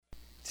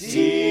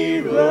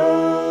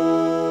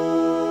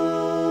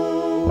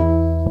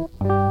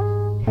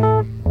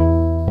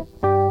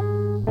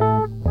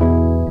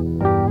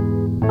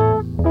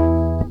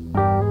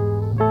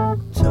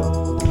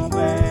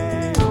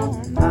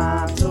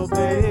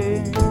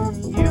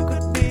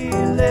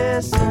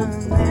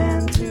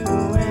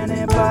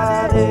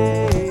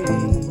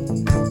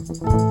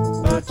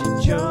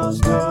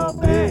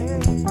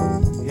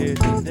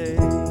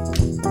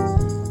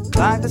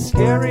Like the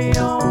scary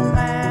old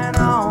man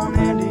on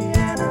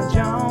Indiana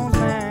Jones,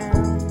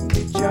 man,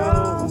 he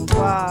chose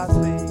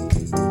wisely.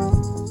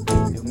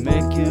 He'll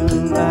make you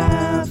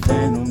laugh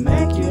and he'll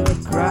make you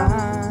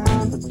cry,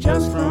 but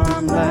just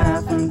from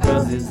laughing,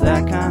 'cause he's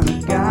that kind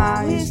of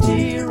guy. He's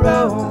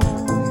T-Row,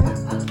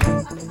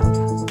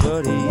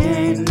 but he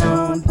ain't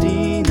no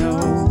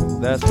Dino,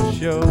 that's for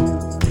sure.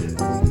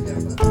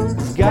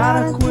 He's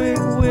got a quick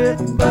wit,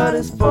 but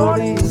his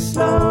 40 is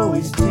slow.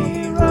 He's T-Row.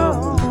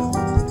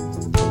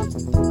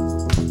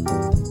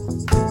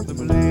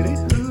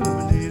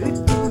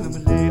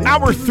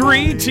 Hour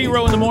 3,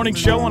 T-Row in the Morning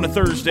Show on a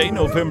Thursday,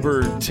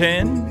 November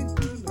 10.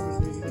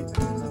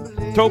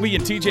 Toby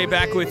and TJ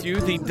back with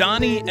you, the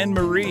Donnie and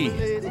Marie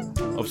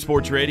of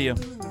Sports Radio.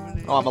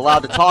 Oh, I'm allowed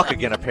to talk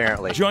again,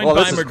 apparently. Joined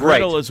by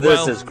McGriddle as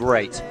well. This is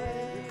great.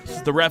 This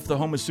is the ref, the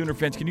home of Sooner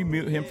fans. Can you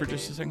mute him for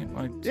just a second?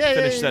 I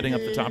finish setting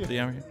up the top of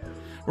the hour here.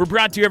 We're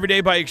brought to you every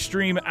day by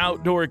Extreme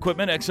Outdoor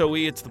Equipment.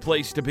 XOE, it's the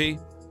place to be.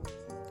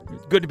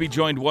 Good to be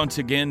joined once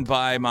again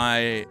by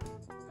my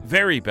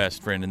very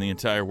best friend in the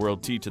entire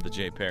world, T to the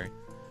J Perry.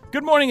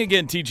 Good morning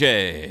again,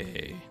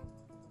 TJ.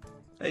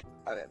 Hey.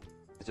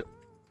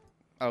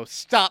 Oh,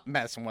 stop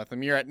messing with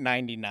him. You're at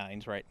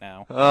 99s right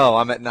now. Oh,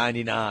 I'm at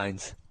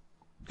 99s.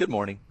 Good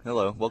morning.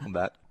 Hello. Welcome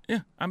back. Yeah,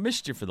 I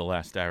missed you for the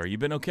last hour. You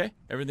been okay?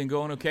 Everything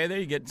going okay there?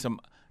 You getting some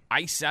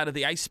ice out of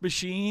the ice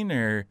machine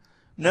or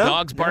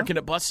dogs barking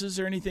at buses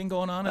or anything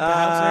going on at the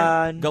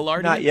house there?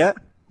 Gallardi? Not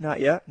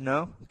yet.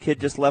 No.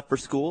 Kid just left for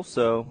school,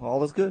 so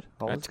all is good.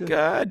 That's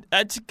good.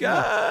 That's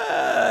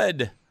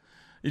good.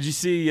 Did you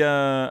see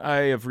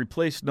I have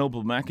replaced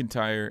Noble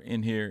McIntyre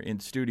in here in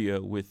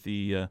studio with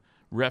the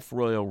Ref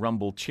Royal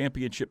Rumble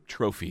Championship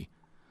Trophy.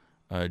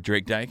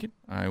 Drake Dykin,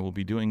 I will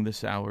be doing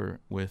this hour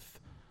with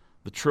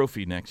the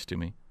trophy next to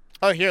me.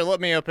 Oh, here, let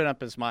me open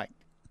up his mic.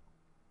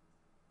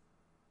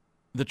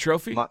 The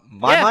trophy? My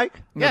mic?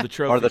 No, yeah. the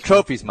trophy. Or the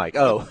trophy's mic.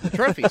 Oh. The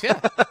trophies, yeah.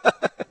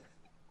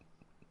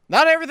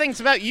 Not everything's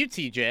about you,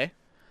 TJ.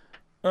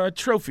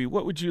 Trophy,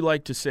 what would you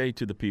like to say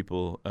to the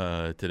people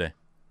today?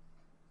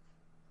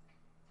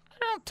 I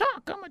don't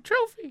talk. I'm a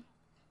trophy.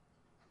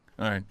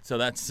 All right, so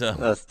that's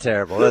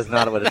terrible. That's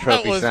not what a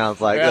trophy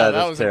sounds like. Yeah,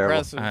 that was terrible.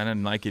 impressive. I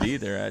didn't like it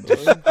either.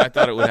 I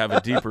thought it would have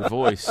a deeper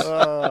voice.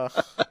 I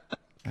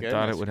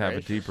thought it would have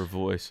a deeper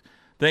voice.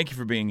 Thank you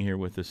for being here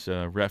with us,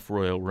 Ref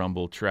Royal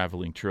Rumble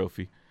Traveling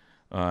Trophy.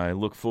 I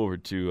look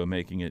forward to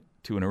making it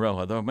 2 in a row,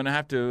 although I'm going to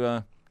have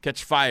to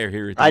catch fire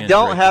here at the end. I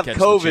don't have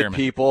COVID,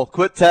 people.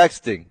 Quit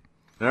texting.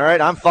 All right,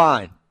 I'm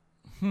fine.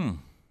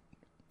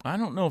 I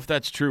don't know if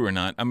that's true or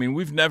not. I mean,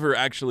 we've never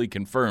actually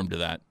confirmed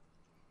that.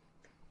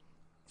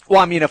 Well,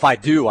 I mean, if I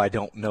do, I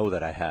don't know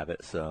that I have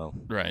it, so.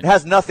 Right. It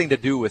has nothing to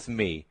do with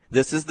me.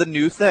 This is the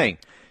new thing.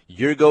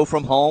 You go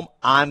from home.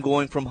 I'm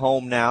going from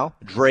home now.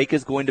 Drake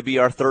is going to be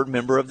our third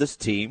member of this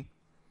team.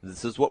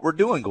 This is what we're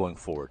doing going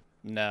forward.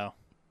 No.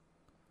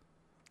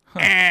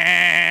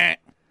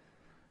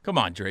 Come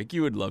on, Drake.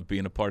 You would love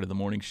being a part of the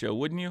morning show,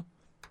 wouldn't you?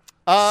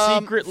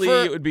 Secretly,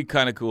 it would be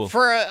kind of cool.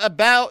 For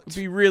about It'd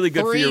be really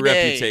good for your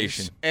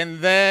reputation. And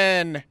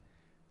then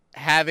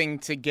having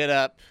to get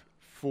up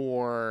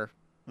for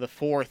the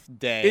 4th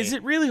day. Is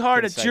it really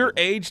hard at your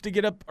age to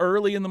get up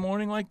early in the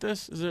morning like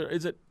this?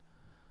 Is it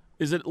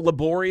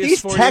laborious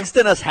He's for you? He's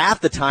texting us half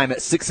the time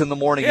at 6 in the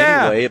morning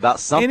anyway about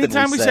something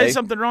Anytime we say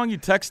something wrong, you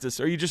text us.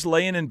 Are you just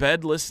laying in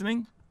bed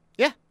listening?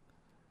 Yeah.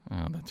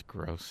 Oh, that's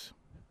gross.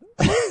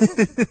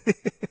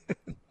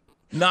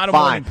 Not a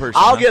Fine. morning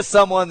person. I'll get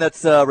someone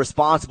that's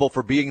responsible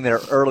for being there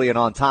early and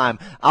on time.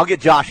 I'll get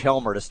Josh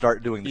Helmer to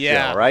start doing the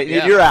show, right?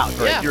 Yeah. You're out,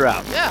 Greg. Yeah. You're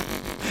out. Yeah.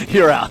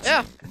 You're out.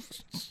 Yeah.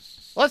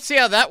 Let's see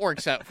how that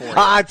works out for you.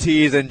 I'm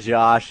teasing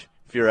Josh,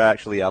 if you're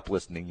actually up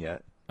listening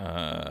yet.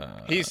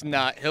 He's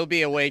not. He'll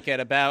be awake at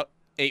about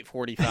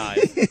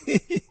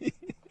 8:45.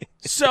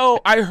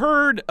 So I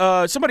heard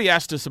somebody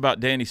asked us about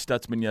Danny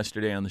Stutzman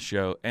yesterday on the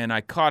show, and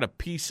I caught a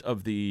piece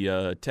of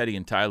the Teddy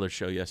and Tyler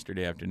show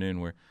yesterday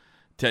afternoon where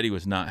Teddy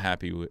was not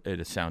happy with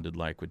it sounded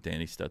like with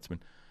Danny Stutzman.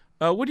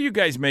 What do you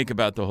guys make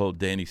about the whole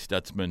Danny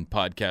Stutzman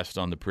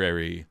podcast on the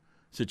prairie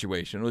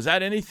situation? Was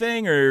that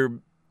anything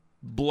or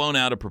blown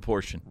out of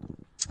proportion?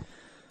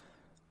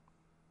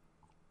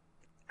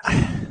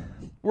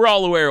 We're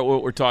all aware of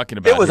what we're talking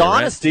about. It was here,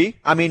 honesty. Right?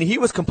 I mean, he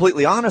was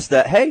completely honest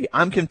that, hey,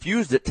 I'm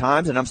confused at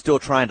times and I'm still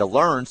trying to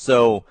learn.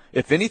 So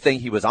if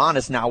anything, he was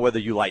honest. Now, whether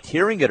you liked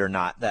hearing it or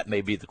not, that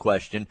may be the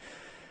question.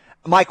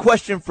 My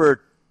question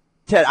for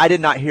Ted, I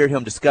did not hear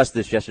him discuss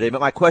this yesterday, but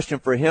my question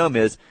for him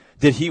is,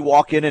 did he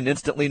walk in and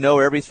instantly know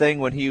everything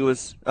when he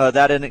was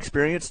that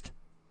inexperienced?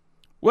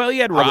 Well, he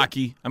had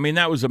Rocky. I mean,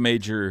 that was a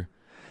major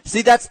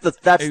See, that's the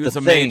It was the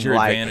a thing. major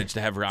like, advantage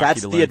to have Rocky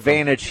that's to the learn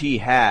advantage he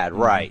had,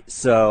 right?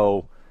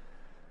 So,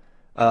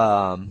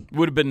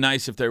 Would have been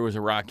nice if there was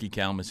a Rocky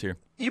Kalmus here.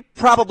 you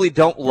probably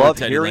don't love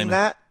Teddy hearing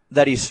Lehman.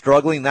 that he's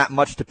struggling that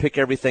much to pick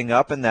everything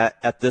up, and that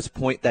at this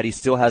point that he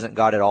still hasn't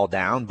got it all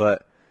down.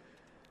 But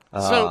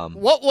So,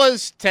 what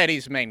was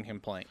Teddy's main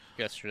complaint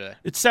yesterday?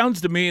 It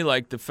sounds to me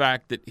like the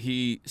fact that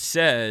he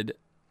said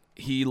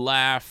he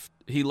laughs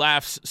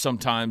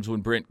sometimes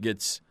when Brent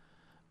gets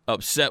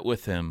upset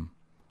with him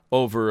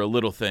over a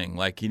little thing,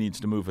 like he needs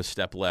to move a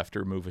step left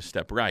or move a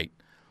step right.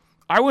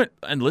 I went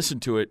and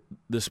listened to it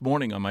this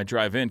morning on my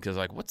drive in because,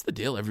 like, what's the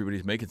deal?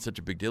 Everybody's making such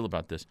a big deal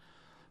about this.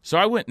 So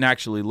I went and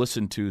actually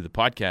listened to the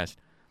podcast.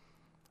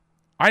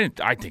 I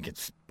think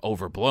it's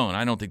overblown.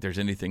 I don't think there's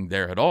anything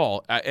there at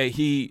all.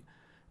 He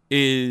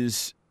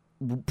is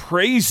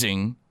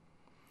praising.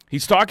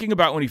 He's talking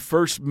about when he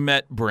first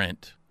met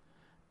Brent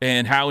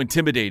and how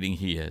intimidating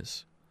he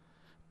is.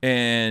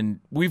 And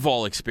we've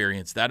all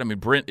experienced that. I mean,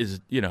 Brent is,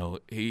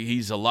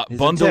 he's a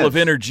bundle intense. of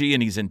energy,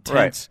 and he's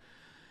intense. Right.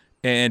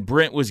 And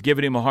Brent was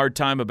giving him a hard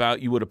time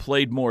about you would have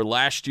played more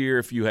last year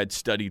if you had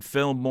studied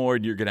film more,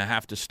 and you're going to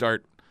have to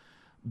start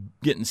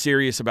getting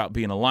serious about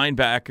being a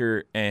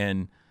linebacker.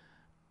 And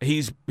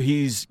he's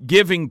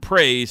giving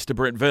praise to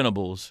Brent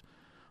Venables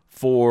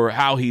for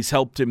how he's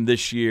helped him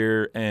this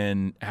year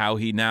and how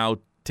he now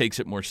takes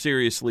it more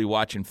seriously,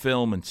 watching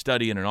film and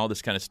studying and all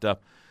this kind of stuff.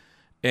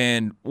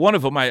 And one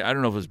of them, I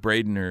don't know if it was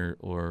Braden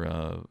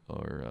or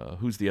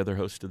who's the other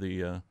host of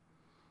the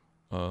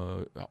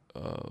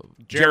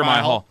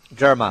Jeremiah Hall,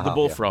 the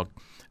Bullfrog,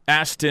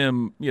 asked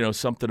him,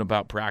 something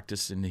about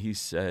practice, and he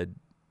said,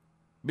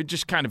 but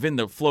just kind of in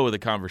the flow of the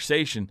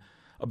conversation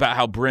about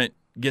how Brent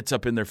gets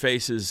up in their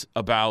faces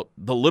about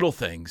the little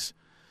things,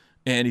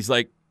 and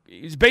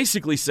he's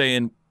basically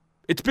saying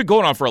it's been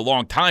going on for a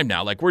long time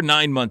now. Like, we're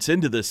 9 months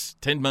into this,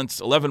 10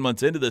 months, 11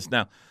 months into this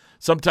now.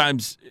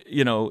 Sometimes,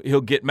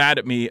 he'll get mad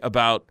at me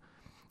about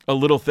a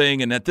little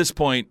thing, and at this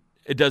point,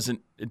 it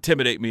doesn't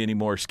intimidate me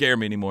anymore, scare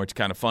me anymore. It's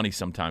kind of funny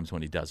sometimes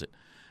when he does it.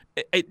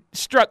 It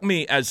struck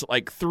me as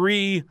like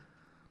three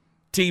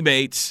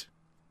teammates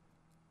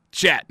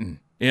chatting,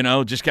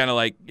 just kind of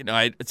like,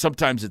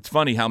 sometimes it's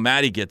funny how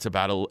mad he gets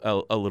about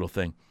a little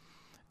thing.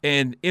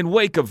 And in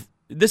wake of,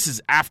 this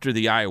is after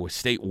the Iowa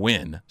State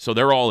win, so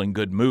they're all in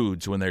good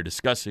moods when they're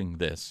discussing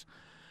this.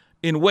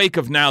 In wake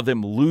of now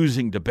them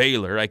losing to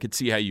Baylor, I could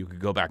see how you could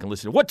go back and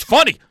listen. What's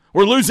funny?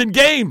 We're losing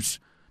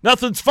games.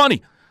 Nothing's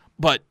funny.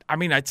 But I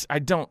mean, I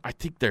don't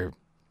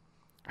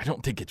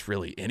think it's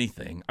really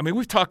anything. I mean,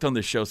 we've talked on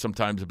this show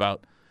sometimes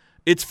about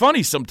it's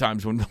funny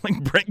sometimes when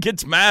Brent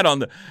gets mad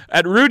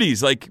at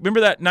Rudy's. Like, remember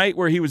that night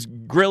where he was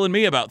grilling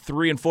me about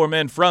 3 and 4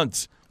 man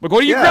fronts? Like,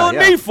 what are you grilling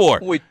me for?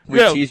 We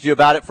teased you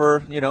about it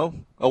for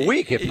a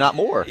week, if not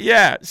more.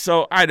 Yeah.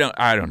 So I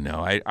don't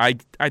know.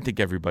 I think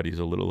everybody's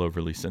a little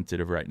overly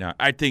sensitive right now.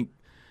 I think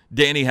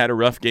Danny had a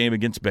rough game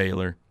against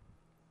Baylor.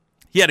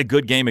 He had a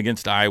good game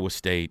against Iowa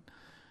State.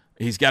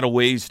 He's got a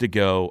ways to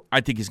go.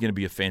 I think he's going to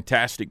be a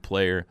fantastic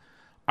player.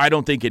 I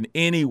don't think in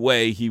any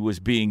way he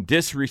was being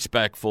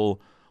disrespectful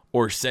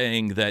or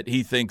saying that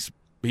he thinks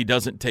he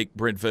doesn't take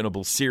Brent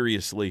Venables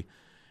seriously.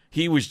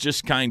 He was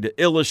just kind of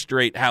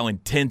illustrate how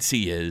intense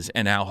he is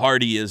and how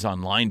hard he is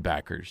on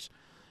linebackers.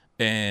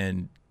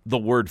 And the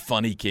word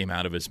funny came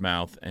out of his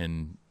mouth,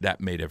 and that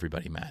made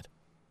everybody mad.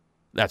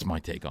 That's my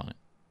take on it.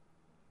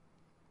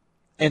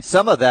 And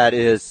some of that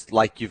is,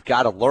 like, you've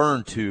got to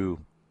learn to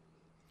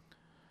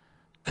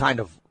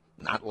kind of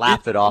not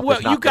laugh it off,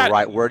 is not the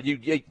right word. You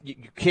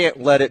can't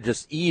let it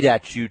just eat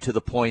at you to the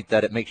point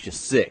that it makes you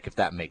sick, if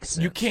that makes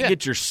sense. You can't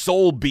get your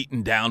soul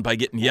beaten down by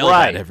getting yelled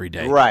at every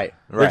day. Right.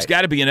 There's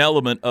got to be an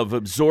element of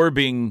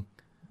absorbing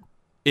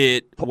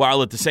it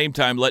while at the same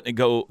time letting it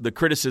go, the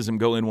criticism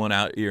go in one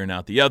ear and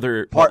out the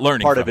other,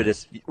 learning part from of it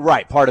is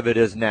right. Part of it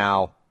is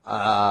now,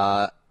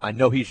 I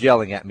know he's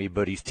yelling at me,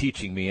 but he's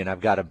teaching me, and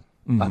I've got to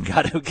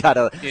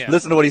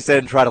listen to what he said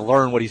and try to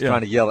learn what he's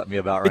trying to yell at me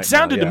about right now. It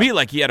sounded to me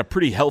like he had a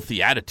pretty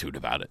healthy attitude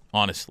about it,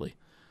 honestly.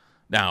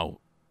 Now,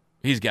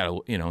 he's got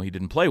to, he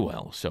didn't play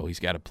well, so he's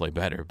got to play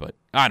better. But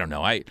I don't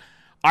know.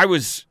 I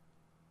was,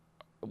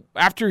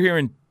 after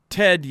hearing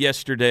Ted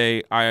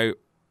yesterday, I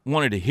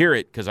wanted to hear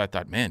it because I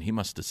thought, man, he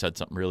must have said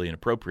something really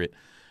inappropriate.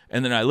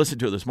 And then I listened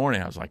to it this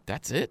morning. I was like,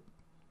 that's it.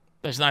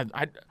 There's not.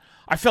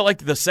 I felt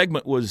like the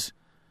segment was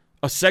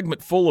a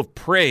segment full of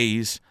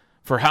praise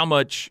for how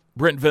much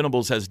Brent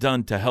Venables has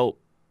done to help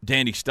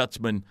Danny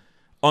Stutzman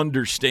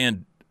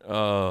understand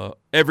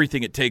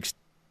everything it takes,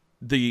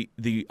 the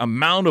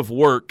amount of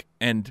work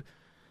and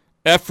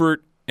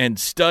effort and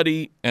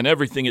study and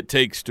everything it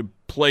takes to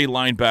play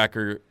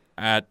linebacker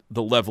at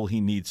the level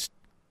he needs,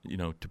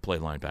 to play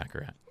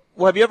linebacker at.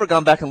 Well, have you ever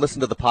gone back and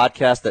listened to the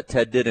podcast that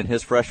Ted did in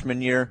his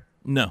freshman year?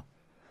 No.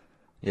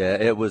 Yeah,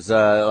 it was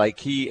like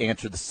he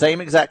answered the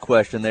same exact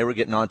question. They were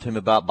getting on to him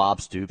about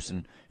Bob Stoops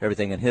and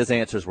everything, and his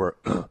answers were,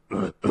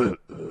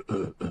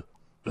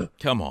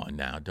 come on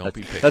now, don't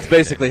be picky. That's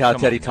basically how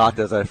Teddy talked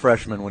as a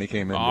freshman when he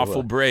came in.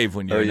 Awful brave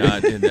when you're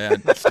not in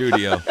that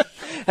studio.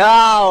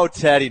 Oh,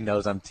 Teddy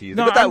knows I'm teasing.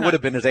 No, but that I'm would not.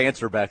 have been his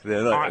answer back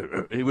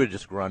then. He would have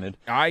just grunted.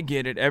 I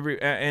get it.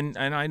 And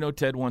I know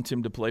Ted wants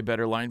him to play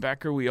better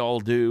linebacker. We all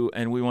do,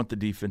 and we want the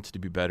defense to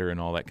be better and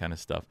all that kind of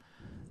stuff.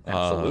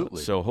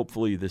 Absolutely. So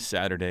hopefully this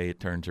Saturday it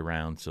turns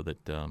around so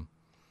that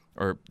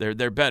or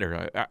they're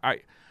better.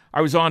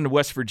 I was on the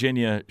West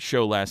Virginia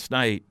show last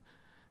night,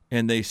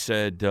 and they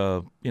said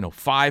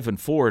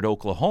 5-4 at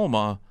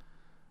Oklahoma.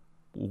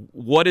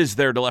 What is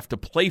there left to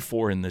play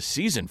for in this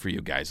season for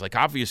you guys? Like,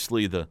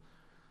 obviously the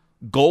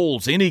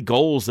goals, any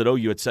goals that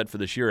OU had set for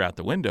this year, out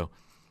the window.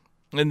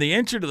 And the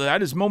answer to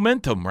that is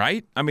momentum,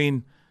 right? I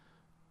mean,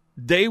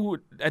 they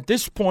would at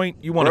this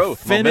point you want to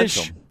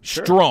finish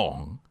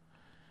strong.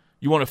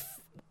 You want to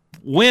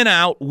win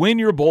out, win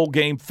your bowl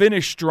game,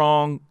 finish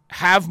strong,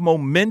 have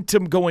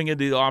momentum going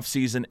into the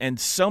offseason, and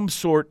some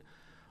sort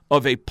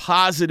of a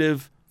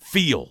positive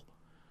feel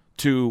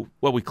to,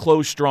 well, we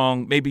close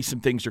strong, maybe some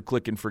things are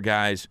clicking for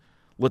guys.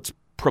 Let's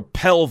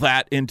propel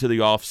that into the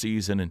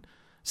offseason and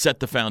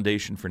set the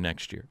foundation for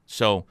next year.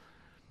 So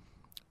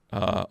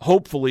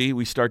hopefully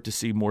we start to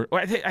see more.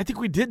 I think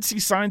we did see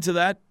signs of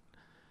that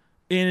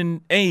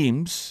in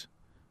Ames,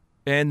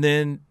 and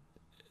then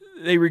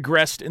they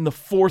regressed in the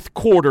fourth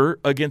quarter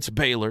against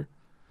Baylor,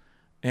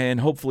 and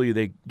hopefully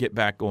they get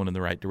back going in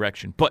the right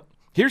direction. But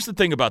here's the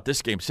thing about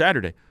this game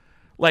Saturday.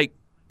 Like,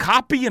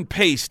 copy and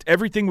paste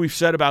everything we've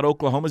said about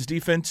Oklahoma's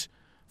defense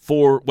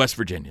for West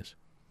Virginia's.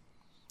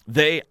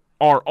 They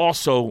are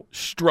also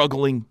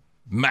struggling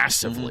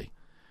massively. Mm-hmm.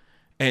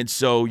 And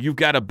so you've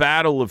got a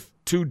battle of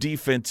two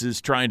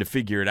defenses trying to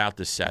figure it out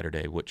this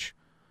Saturday, which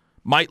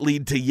might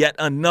lead to yet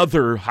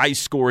another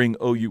high-scoring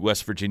OU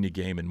West Virginia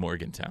game in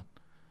Morgantown.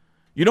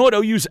 You know what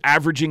OU's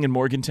averaging in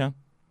Morgantown?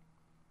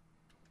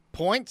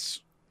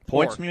 Points,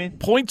 you mean?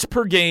 Points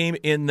per game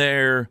in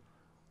their,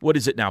 what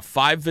is it now,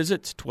 5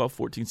 visits? 12,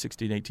 14,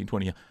 16, 18,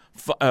 20.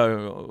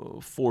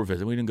 4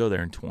 visits. We didn't go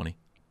there in 20.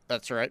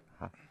 That's right.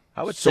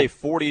 I would say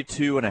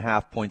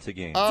 42.5 points a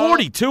game.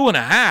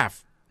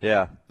 42.5.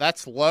 Yeah.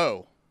 That's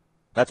low.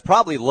 That's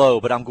probably low,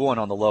 but I'm going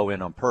on the low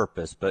end on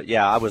purpose. But,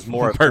 yeah, I was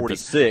more at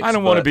 46. I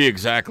don't want to be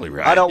exactly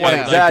right. I don't want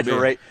to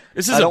exaggerate.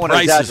 This is a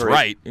Price is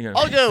Right.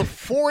 I'll go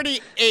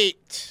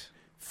 48.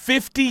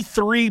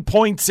 53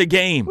 points a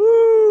game.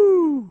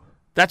 Woo!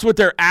 That's what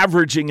they're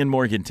averaging in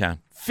Morgantown.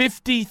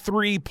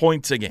 53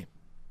 points a game.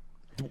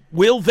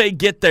 Will they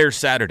get there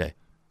Saturday?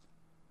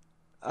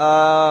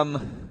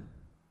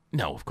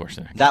 No, of course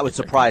not. That would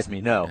surprise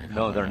me. No,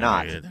 they're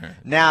not.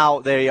 Now,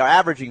 they are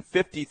averaging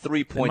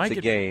 53 points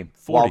a game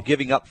 40. while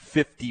giving up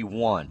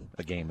 51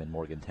 a game in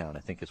Morgantown,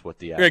 I think is what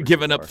the average is. They're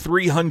giving up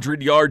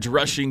 300 yards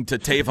rushing to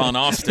Tavon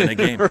Austin a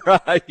game.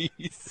 Right.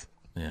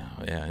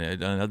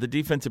 Yeah. The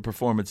defensive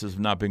performances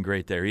have not been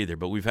great there either,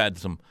 but we've had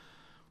some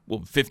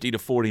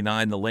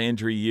 50-49 the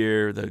Landry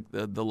year.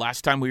 The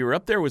last time we were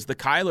up there was the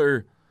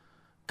Kyler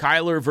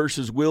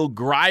versus Will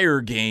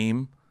Grier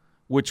game,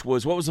 which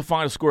was, what was the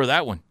final score of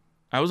that one?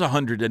 I was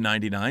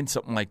 100-99,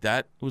 something like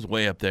that. It was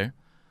way up there.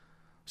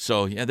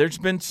 So, yeah, there's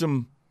been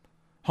some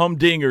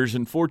humdingers,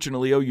 and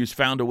fortunately OU's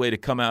found a way to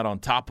come out on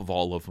top of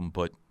all of them,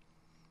 but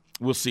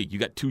we'll see. You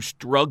got two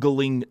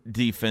struggling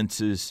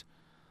defenses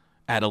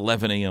at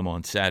 11 a.m.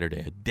 on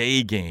Saturday, a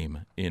day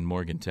game in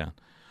Morgantown.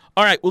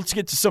 All right, let's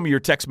get to some of your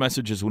text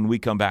messages when we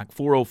come back.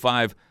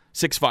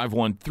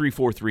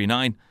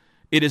 405-651-3439.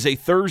 It is a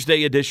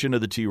Thursday edition of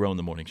the T-Row in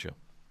the Morning Show.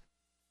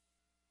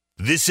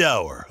 This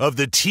hour of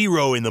the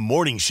T-Row in the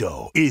Morning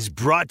Show is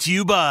brought to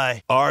you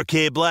by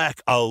RK Black,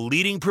 a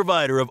leading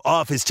provider of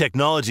office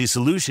technology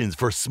solutions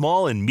for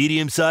small and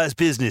medium-sized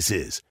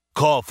businesses.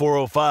 Call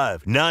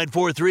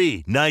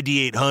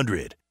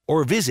 405-943-9800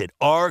 or visit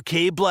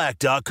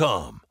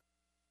rkblack.com.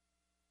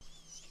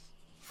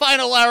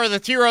 Final hour of the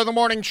T-Row in the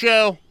Morning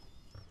Show.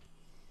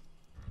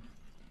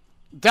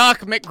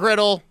 Doc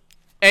McGriddle,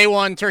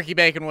 A1 turkey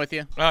bacon with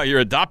you. Oh, you're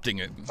adopting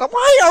it. So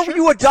why are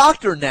you a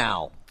doctor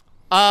now?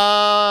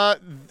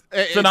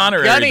 It's an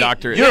honorary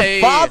doctor. Your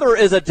father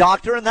is a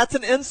doctor, and that's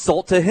an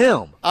insult to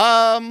him.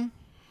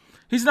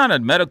 He's not a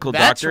medical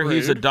That's doctor. rude.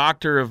 He's a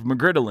doctor of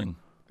McGriddling.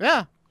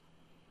 Yeah.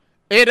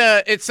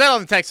 It said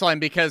on the text line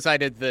because I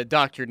did the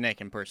Dr.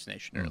 Nick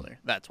impersonation earlier.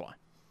 That's why.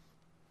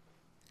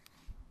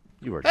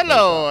 You were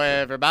Hello,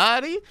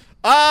 everybody.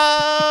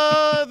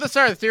 The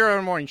start of the T-Row in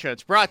the Morning Show.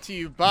 It's brought to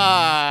you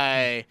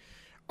by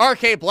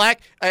RK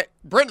Black.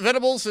 Brent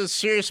Venables is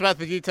serious about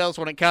the details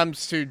when it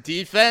comes to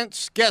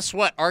defense. Guess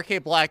what?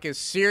 RK Black is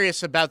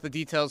serious about the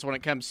details when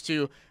it comes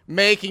to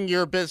making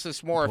your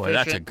business more Boy,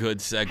 efficient. that's a good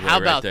segue How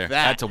right about there.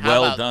 that? That's a How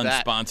well about done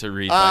that? sponsor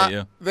read by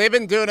you. They've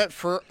been doing it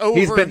for over.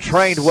 He's been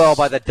trained well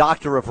by the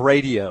doctor of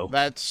radio.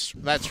 That's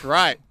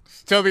right.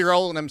 It's Toby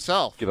Rowland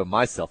himself. Giving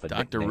myself a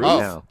Dr. nickname Ruth.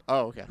 now.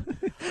 Oh, okay.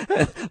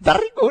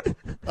 Very good.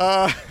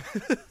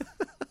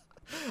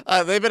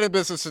 They've been in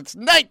business since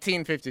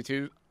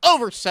 1952,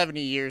 over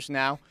 70 years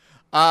now,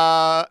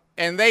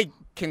 and they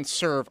can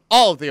serve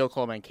all of the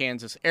Oklahoma and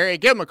Kansas area.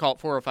 Give them a call at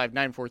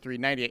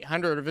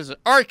 405-943-9800 or visit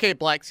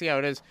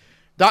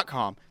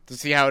rkblack.com to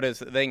see how it is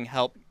that they can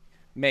help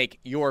make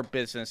your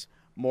business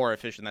more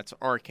efficient. That's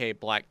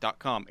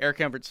rkblack.com. Air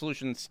Comfort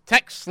Solutions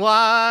text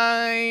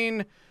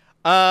line.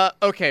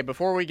 Okay,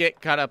 before we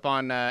get caught up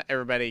on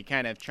everybody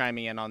kind of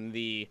chiming in on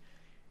the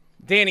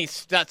Danny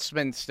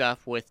Stutzman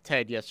stuff with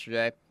Ted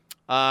yesterday,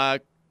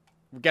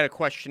 we've got a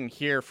question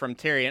here from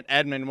Terry, and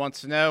Edmund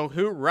wants to know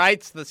who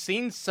writes the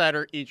scene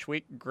setter each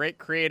week. Great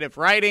creative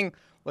writing.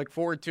 Look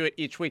forward to it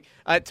each week.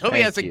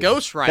 Toby has a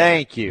ghostwriter.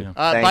 Thank you.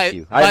 Thank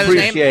you. I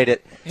appreciate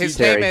it. His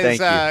Terry, name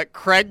is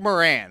Craig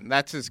Moran.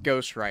 That's his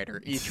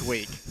ghostwriter each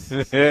week.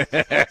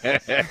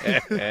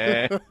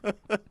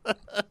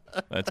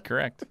 That's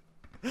correct.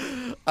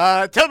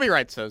 Toby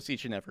writes those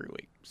each and every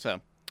week.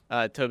 So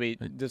Toby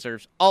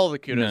deserves all the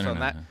kudos on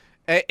that.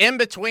 In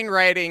between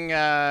writing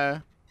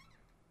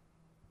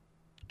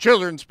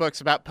children's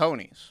books about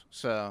ponies.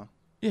 So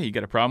Yeah, you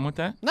got a problem with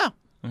that? No.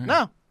 Right.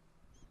 No.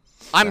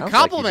 I'm Sounds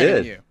complimenting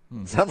like you.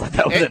 Sounds like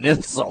that was an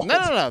insult.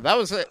 No. That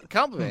was a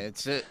compliment.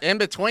 It's in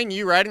between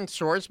you writing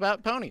stories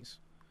about ponies.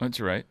 That's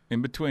right.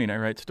 In between, I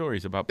write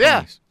stories about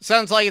Yeah. ponies.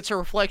 Sounds like it's a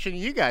reflection of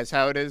you guys,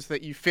 how it is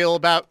that you feel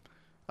about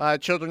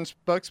children's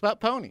books about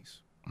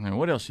ponies. And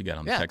what else you got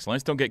on the Yeah. text line?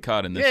 Let's don't get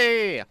caught in this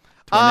Yeah.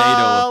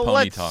 tornado of pony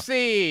let's talk.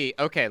 see.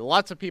 Okay,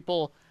 lots of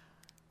people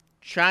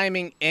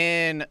chiming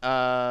in.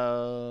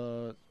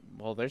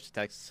 Well, there's a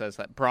text that says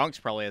that Bronx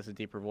probably has a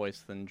deeper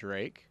voice than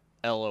Drake.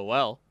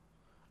 LOL.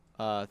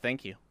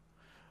 Thank you.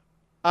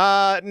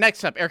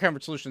 Next up, Air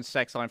Comfort Solutions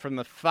text line from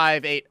the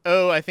 580.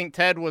 I think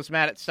Ted was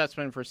mad at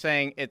Stutzman for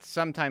saying it's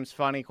sometimes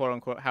funny, quote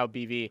unquote, how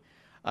BV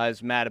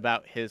is mad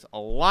about his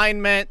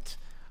alignment.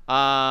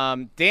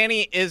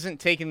 Danny isn't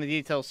taking the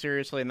details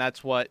seriously, and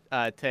that's what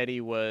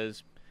Teddy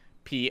was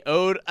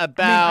PO'd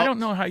about. I don't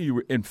know how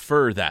you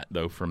infer that,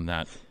 though, from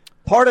that.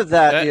 Part of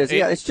that is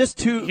it's just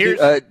two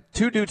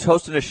dudes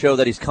hosting a show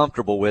that he's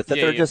comfortable with. That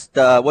they're just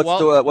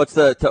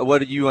what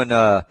do you and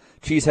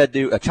Cheesehead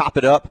do? Chop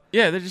it up.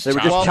 Yeah, they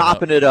were just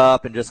chopping it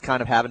up and just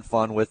kind of having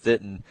fun with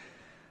it. And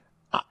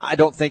I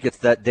don't think it's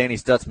that Danny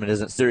Stutzman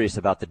isn't serious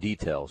about the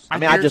details.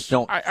 I just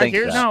don't think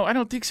that. No, I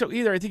don't think so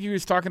either. I think he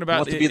was talking about he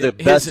wants to be the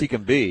best he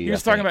can be. He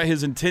was talking about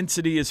his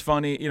intensity is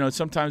funny.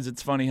 Sometimes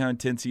it's funny how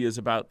intense he is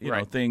about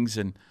know things,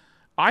 and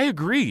I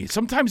agree.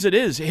 Sometimes it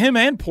is him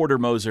and Porter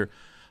Moser.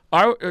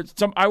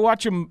 I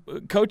watch him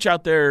coach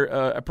out there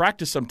at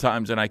practice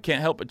sometimes, and I can't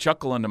help but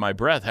chuckle under my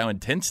breath how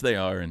intense they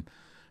are. And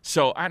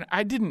so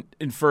I didn't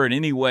infer in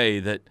any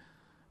way that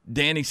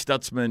Danny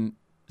Stutzman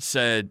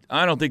said,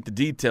 I don't think the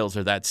details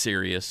are that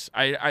serious.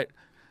 I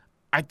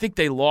think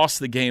they lost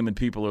the game, and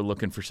people are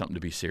looking for something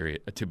to be serious,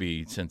 to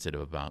be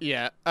sensitive about.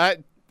 Yeah.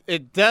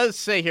 It does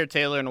say here,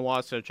 Taylor and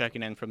Owasso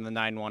checking in from the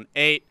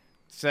 918,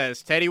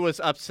 says Teddy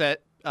was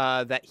upset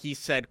that he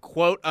said,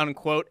 quote,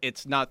 unquote,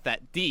 it's not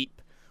that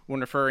deep, when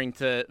referring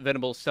to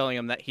Venables telling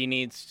him that he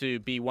needs to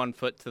be 1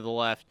 foot to the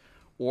left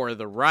or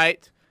the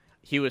right.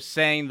 He was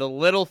saying the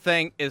little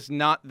thing is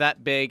not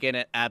that big, and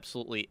it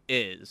absolutely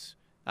is,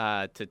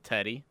 to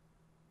Teddy.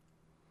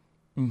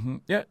 Mm-hmm.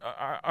 Yeah,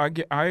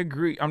 I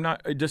agree. I'm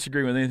not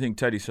disagreeing with anything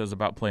Teddy says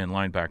about playing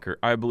linebacker.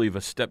 I believe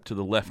a step to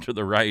the left or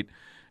the right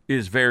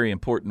is very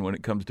important when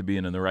it comes to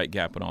being in the right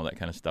gap and all that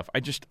kind of stuff.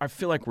 I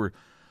feel like we're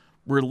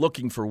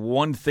looking for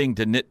one thing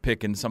to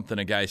nitpick in something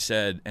a guy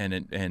said and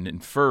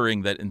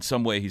inferring that in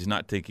some way he's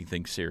not taking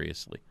things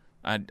seriously.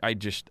 I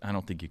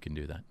don't think you can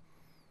do that.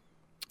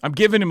 I'm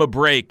giving him a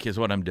break is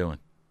what I'm doing.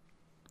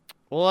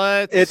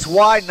 It's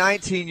why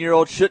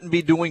 19-year-olds shouldn't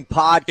be doing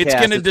podcasts.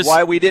 It's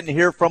why we didn't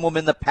hear from them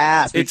in the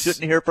past. We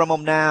shouldn't hear from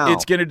them now.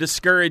 It's going to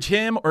discourage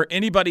him or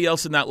anybody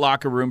else in that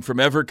locker room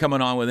from ever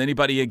coming on with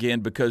anybody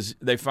again because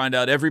they find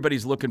out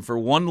everybody's looking for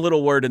one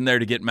little word in there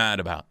to get mad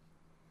about.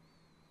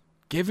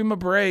 Give him a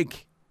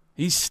break.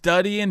 He's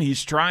studying.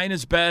 He's trying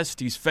his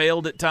best. He's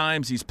failed at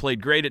times. He's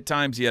played great at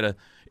times. He had an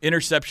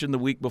interception the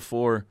week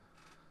before.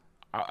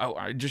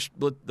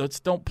 Let's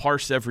don't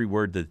parse every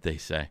word that they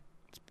say,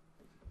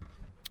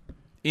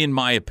 in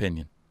my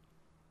opinion.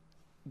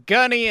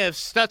 Gunny of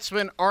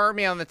Stutzman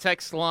Army on the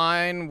text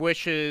line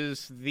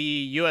wishes the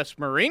U.S.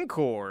 Marine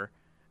Corps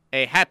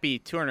a happy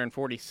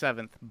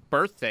 247th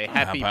birthday.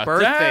 Happy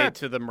birthday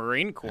to the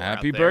Marine Corps.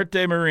 Happy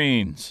birthday,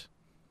 Marines.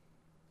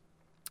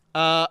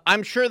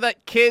 I'm sure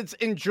that kids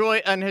enjoy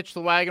Unhitch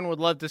the Wagon.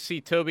 Would love to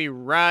see Toby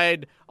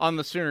ride on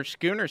the Sooner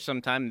Schooner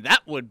sometime.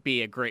 That would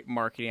be a great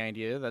marketing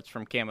idea. That's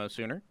from Camo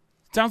Sooner.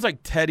 Sounds like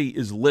Teddy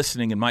is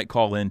listening and might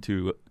call in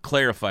to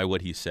clarify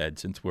what he said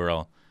since we're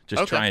all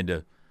just trying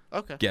to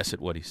guess at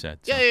what he said.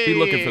 So be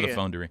looking for the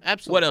phone to ring.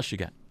 Absolutely. What else you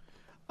got?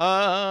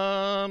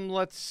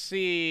 Let's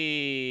see.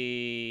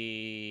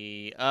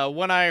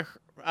 When I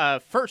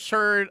first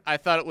heard, I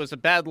thought it was a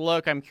bad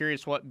look. I'm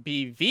curious what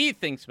BV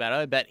thinks about it.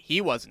 I bet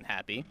he wasn't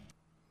happy.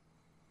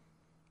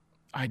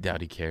 I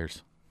doubt he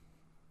cares.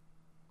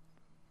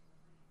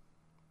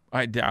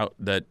 I doubt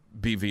that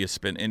BV has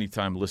spent any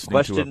time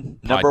listening to a podcast. Question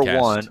number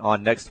one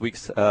on next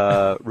week's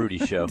Rudy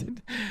show.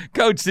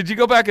 Coach, did you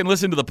go back and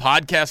listen to the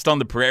podcast on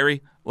the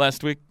Prairie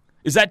last week?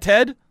 Is that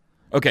Ted?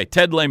 Okay,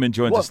 Ted Lehman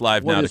joins us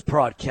live now. What is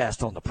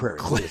podcast on the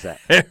Prairie? What is that?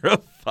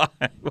 Clarify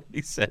what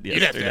he said yesterday.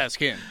 You'd have to ask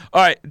him.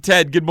 All right,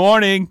 Ted, good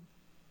morning.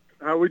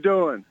 How we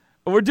doing?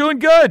 We're doing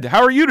good.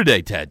 How are you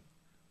today, Ted?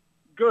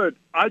 Good.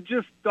 I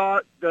just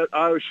thought that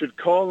I should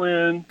call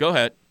in Go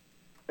ahead.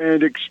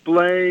 and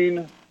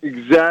explain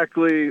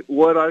exactly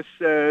what I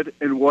said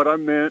and what I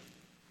meant.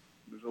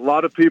 There's a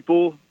lot of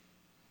people,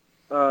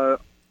 it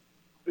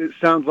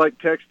sounds like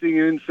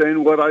texting in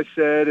saying what I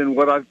said and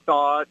what I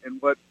thought and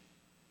what.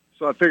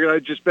 So I figured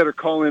I'd just better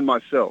call in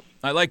myself.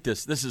 I like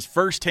this. This is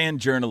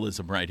firsthand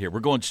journalism right here. We're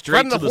going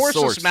straight From the to the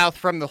horse's source. mouth,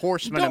 from the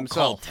horseman Don't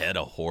himself. call Ted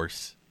a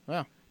horse.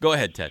 Yeah. Go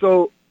ahead, Ted.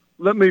 So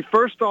let me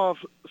first off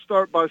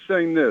start by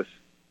saying this.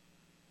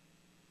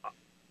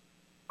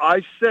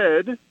 I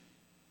said,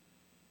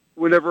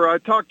 whenever I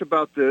talked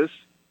about this,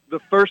 the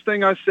first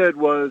thing I said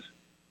was,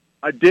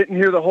 I didn't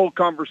hear the whole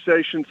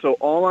conversation, so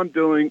all I'm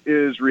doing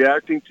is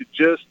reacting to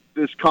just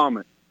this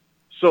comment.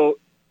 So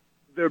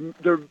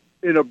they're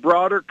in a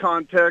broader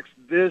context,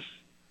 this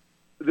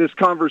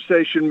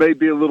conversation may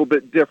be a little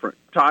bit different.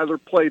 Tyler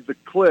played the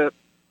clip,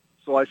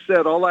 so I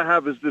said all I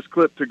have is this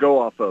clip to go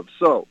off of.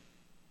 So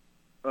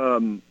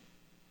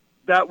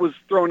that was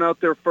thrown out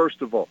there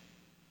first of all.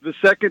 The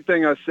second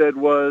thing I said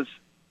was,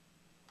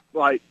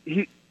 like,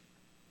 he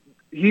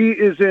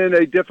is in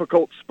a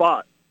difficult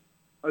spot.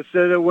 I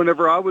said that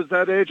whenever I was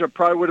that age, I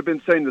probably would have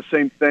been saying the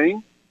same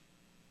thing.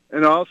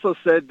 And I also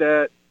said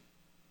that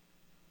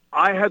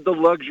I had the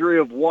luxury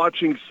of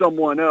watching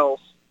someone else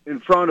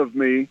in front of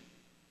me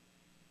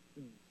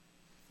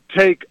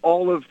take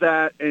all of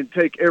that and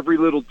take every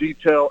little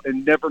detail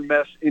and never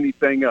mess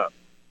anything up.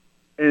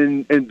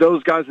 And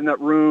those guys in that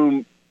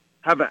room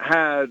haven't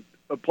had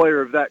a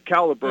player of that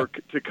caliber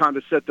to kind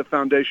of set the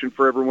foundation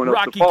for everyone else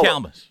Rocky to follow.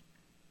 Kalmus.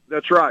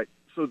 That's right.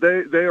 So they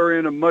are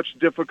in a much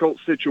difficult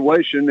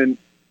situation,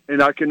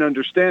 and I can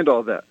understand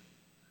all that.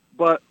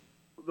 But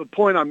the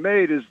point I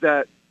made is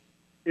that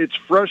it's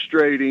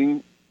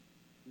frustrating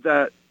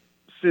that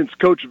since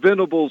Coach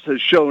Venables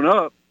has shown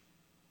up,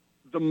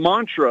 the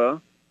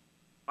mantra,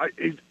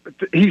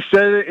 he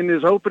said it in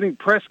his opening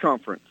press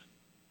conference,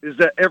 is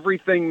that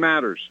everything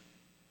matters.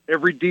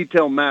 Every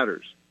detail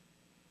matters.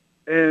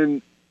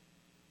 And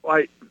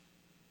like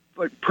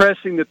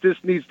pressing that this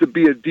needs to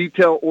be a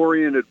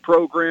detail-oriented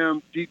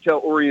program,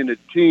 detail-oriented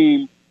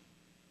team,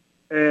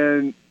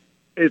 and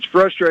it's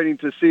frustrating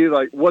to see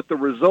like what the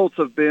results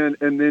have been,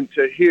 and then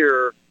to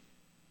hear,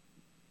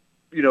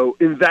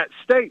 in that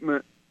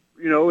statement,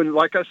 and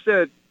like I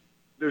said,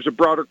 there's a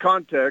broader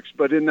context,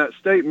 but in that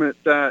statement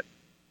that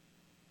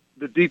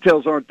the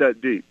details aren't that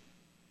deep.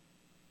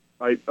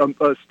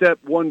 A step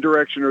one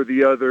direction or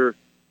the other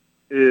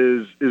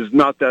is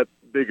not that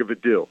big of a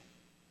deal.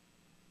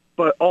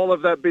 But all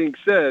of that being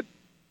said,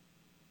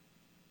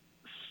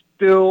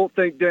 still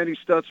think Danny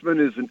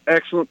Stutzman is an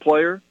excellent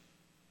player.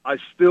 I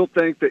still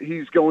think that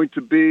he's going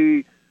to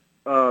be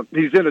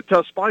he's in a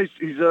tough spot.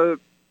 He's a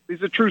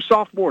true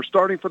sophomore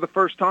starting for the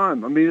first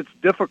time. I mean, it's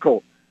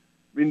difficult.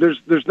 I mean,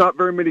 there's not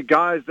very many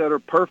guys that are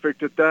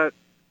perfect at that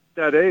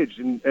age,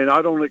 and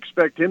I don't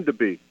expect him to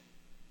be.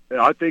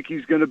 I think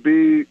he's going to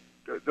be.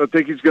 The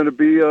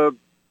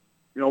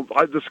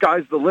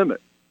sky's the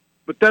limit.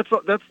 But that's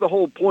the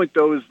whole point,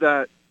 though, is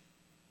that,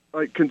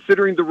 like,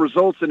 considering the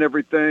results and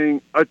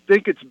everything, I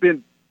think it's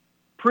been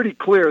pretty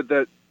clear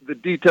that the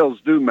details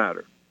do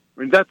matter.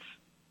 I mean, that's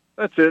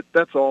it.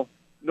 That's all.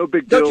 No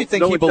big deal. Don't you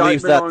think he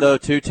believes that, though,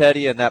 too,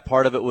 Teddy, and that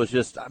part of it was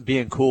just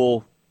being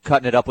cool,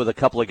 cutting it up with a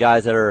couple of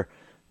guys that are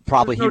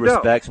probably he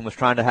respects and was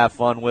trying to have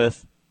fun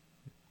with,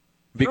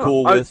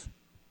 cool with?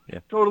 Yeah.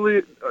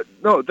 Totally.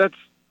 No, that's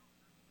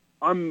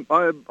 – I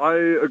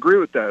agree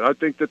with that. I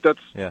think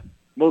that's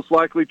most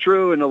likely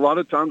true, and a lot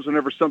of times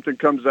whenever something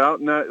comes out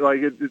and that, like,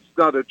 it's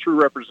not a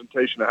true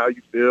representation of how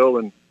you feel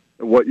and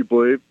what you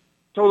believe.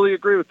 Totally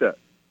agree with that.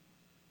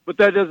 But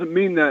that doesn't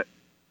mean that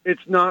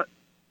it's not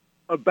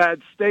a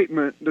bad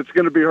statement that's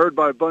going to be heard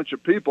by a bunch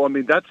of people. I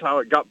mean, that's how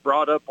it got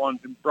brought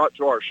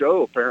to our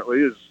show,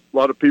 apparently, is a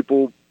lot of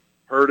people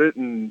heard it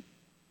and,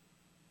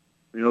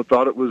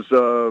 thought it was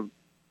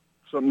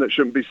something that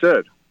shouldn't be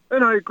said.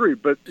 And I agree,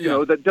 but,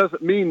 that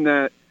doesn't mean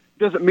that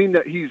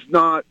he's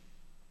not,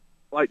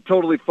 like,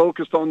 totally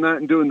focused on that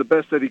and doing the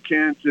best that he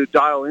can to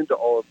dial into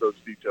all of those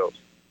details.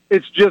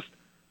 It's just,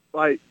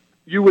 like,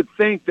 you would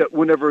think that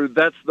whenever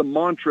that's the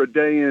mantra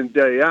day in,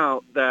 day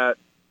out, that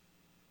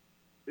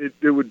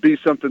it would be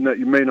something that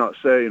you may not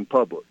say in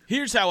public.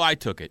 Here's how I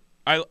took it.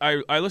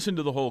 I listened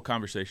to the whole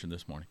conversation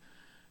this morning,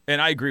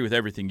 and I agree with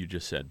everything you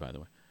just said, by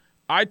the way.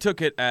 I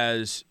took it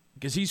as,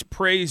 because he's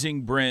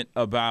praising Brent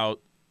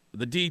about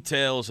the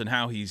details and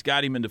how he's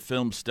got him into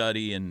film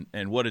study and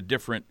what a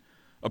different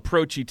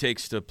approach he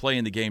takes to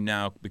playing the game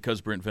now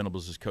because Brent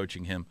Venables is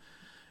coaching him.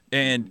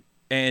 And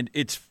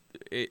it's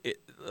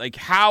like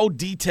how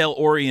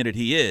detail-oriented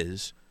he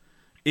is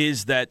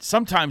that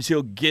sometimes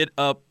he'll get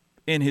up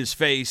in his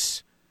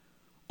face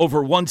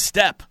over one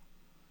step.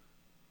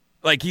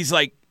 Like, he's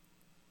like,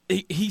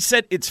 he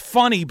said it's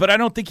funny, but I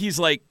don't think he's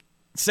like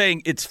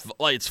saying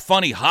it's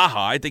funny,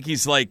 haha. I think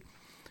he's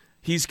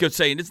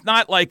saying it's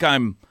not like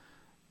I'm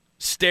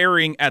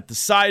staring at the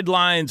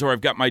sidelines or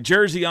I've got my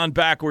jersey on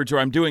backwards or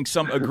I'm doing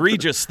some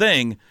egregious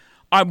thing.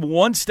 I'm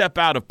one step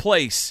out of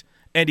place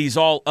and he's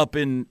all up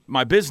in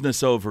my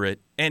business over it.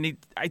 And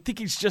I think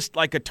he's just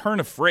like a turn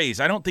of phrase.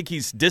 I don't think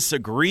he's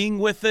disagreeing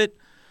with it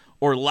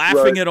or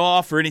laughing it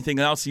off or anything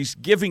else. He's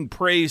giving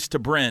praise to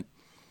Brent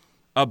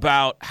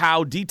about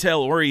how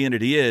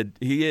detail-oriented he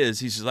is.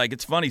 He's just like,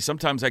 it's funny,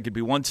 sometimes I could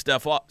be one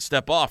step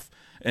off,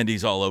 and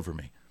he's all over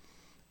me.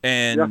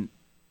 And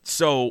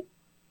so,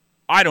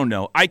 I don't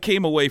know. I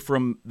came away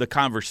from the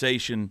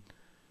conversation,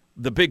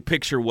 the big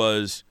picture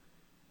was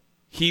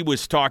he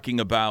was talking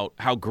about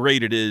how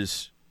great it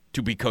is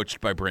to be coached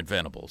by Brent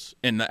Venables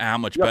and how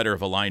much better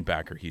of a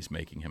linebacker he's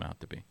making him out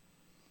to be.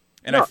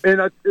 And I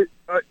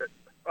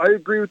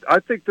agree with. I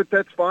think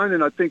that's fine,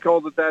 and I think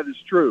all that is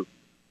true.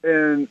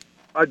 And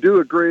I do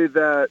agree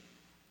that,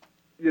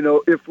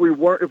 if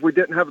we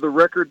didn't have the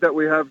record that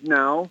we have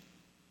now,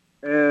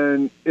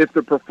 and if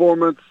the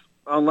performance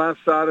on last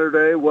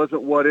Saturday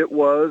wasn't what it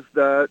was,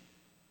 that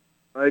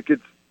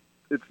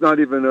it's not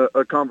even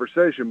a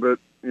conversation. But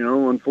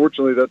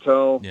unfortunately, that's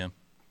how it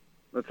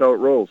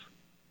rolls.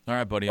 All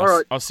right, buddy. All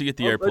right. I'll see you at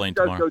the airplane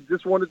tomorrow.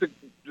 Just wanted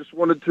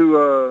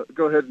to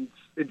go ahead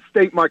and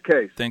state my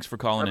case. Thanks for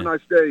calling in. Have a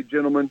nice day,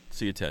 gentlemen.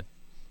 See you, Ted.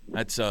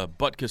 That's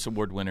Butkus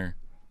Award winner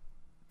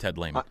Ted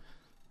Lehman.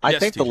 I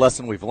think the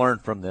lesson we've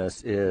learned from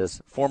this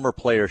is former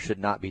players should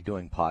not be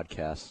doing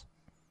podcasts.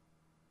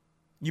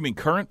 You mean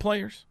current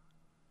players?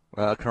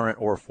 Current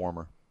or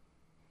former.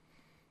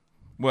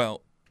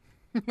 Well,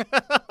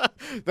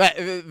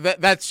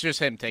 that's just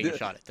him taking a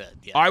shot at Ted.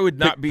 Yeah. I would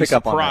not be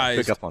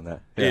surprised Pick up on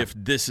that. if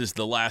this is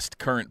the last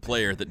current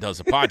player that does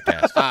a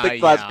podcast.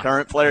 Last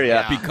current player,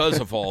 yeah. Because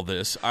of all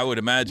this, I would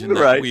imagine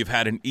that we've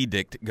had an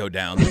edict go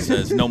down that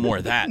says no more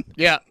of that.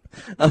 Yeah.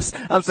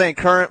 I'm saying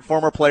current,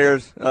 former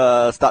players,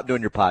 stop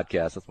doing your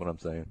podcast. That's what I'm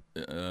saying.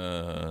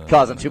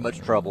 Causing too much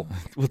trouble.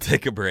 We'll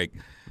take a break.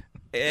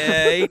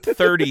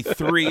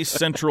 8:33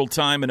 Central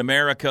Time in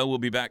America. We'll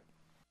be back.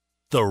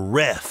 The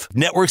Ref.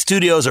 Network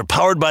studios are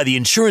powered by the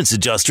insurance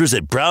adjusters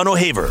at Brown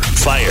O'Haver.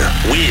 Fire,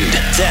 wind,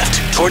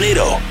 theft,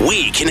 tornado.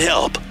 We can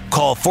help.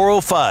 Call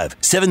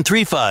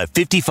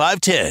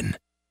 405-735-5510.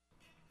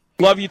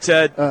 Love you,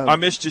 Ted. I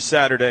missed you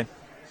Saturday.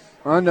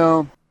 I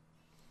know.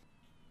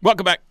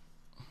 Welcome back.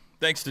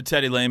 Thanks to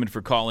Teddy Lehman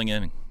for calling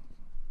in and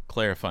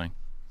clarifying.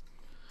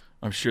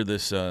 I'm sure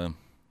this will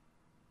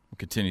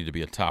continue to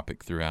be a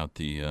topic throughout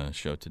the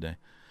show today.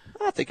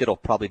 I think it'll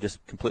probably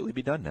just completely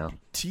be done now.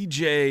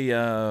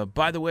 TJ,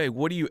 by the way,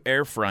 what are you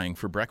air frying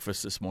for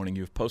breakfast this morning?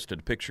 You've posted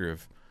a picture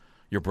of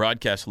your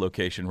broadcast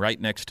location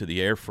right next to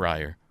the air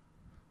fryer.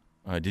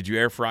 Did you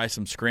air fry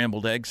some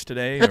scrambled eggs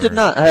today? I did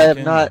not. I have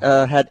not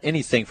had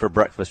anything for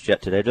breakfast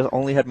yet today. Just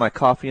only had my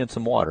coffee and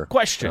some water.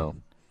 Question. So.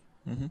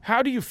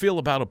 How do you feel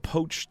about a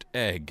poached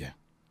egg?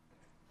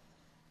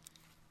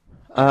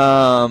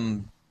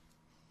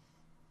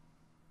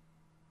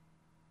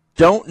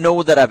 Don't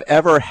know that I've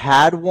ever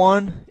had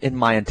one in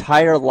my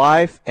entire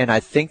life, and I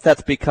think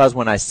that's because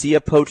when I see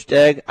a poached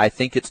egg, I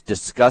think it's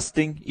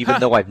disgusting, even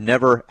though I've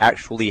never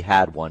actually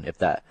had one. If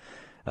that,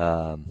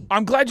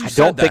 I'm glad you said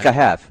that. I don't think I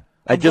have.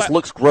 It just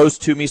looks gross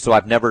to me, so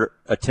I've never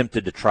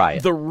attempted to try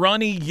it. The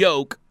runny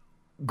yolk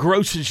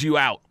grosses you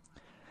out.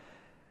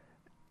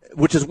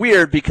 Which is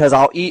weird because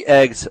I'll eat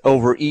eggs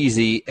over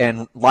easy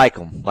and like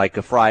them, like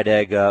a fried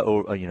egg,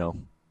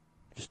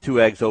 just 2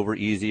 eggs over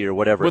easy or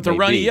whatever. With a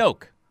runny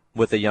yolk.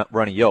 With a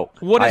runny yolk.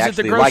 What is it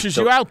that grosses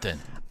you out then?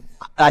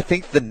 I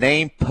think the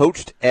name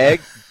poached egg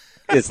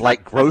is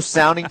like gross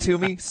sounding to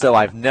me, so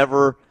I've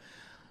never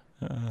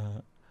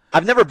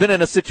been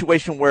in a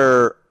situation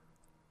where,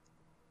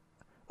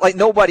 like,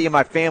 nobody in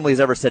my family has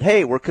ever said,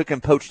 hey, we're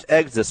cooking poached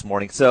eggs this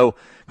morning. So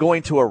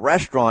going to a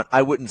restaurant,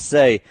 I wouldn't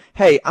say,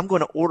 hey, I'm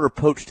going to order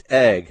poached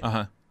egg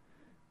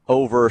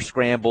over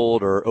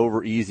scrambled or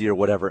over easy or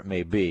whatever it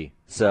may be.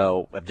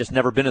 So I've just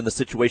never been in the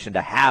situation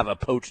to have a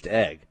poached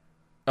egg.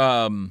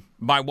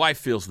 My wife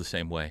feels the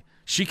same way.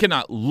 She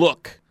cannot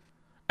look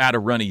at a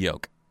runny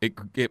yolk.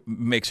 It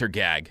makes her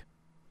gag.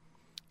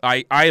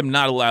 I am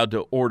not allowed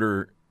to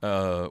order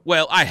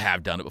well, I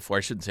have done it before. I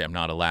shouldn't say I'm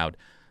not allowed.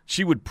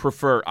 She would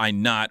prefer I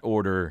not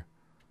order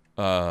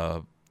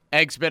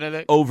Eggs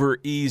Benedict? Over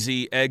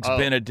easy, Eggs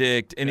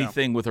Benedict,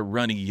 anything with a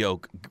runny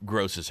yolk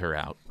grosses her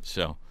out.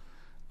 So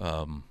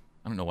I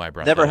don't know why I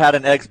brought Never that had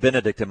up. an Eggs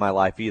Benedict in my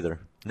life either.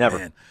 Never.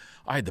 Man,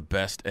 I had the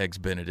best Eggs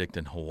Benedict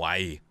in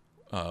Hawaii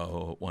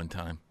one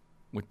time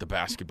with the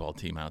basketball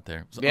team out there.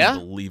 It was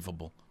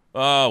unbelievable.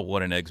 Oh,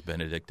 what an Eggs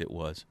Benedict it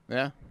was.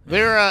 Yeah.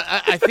 They're,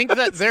 I think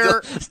that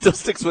they're... Still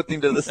sticks with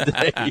him to this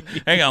day.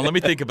 Hang on, let me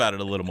think about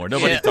it a little more.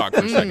 Nobody talk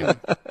for a second.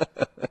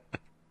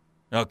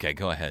 Okay,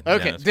 go ahead.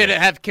 Okay, Yeah, did it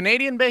have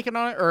Canadian bacon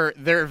on it, or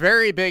they're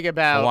very big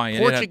about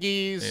Hawaiian.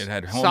 Portuguese it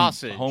had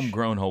sausage?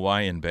 homegrown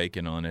Hawaiian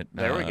bacon on it.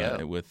 There we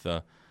go. With,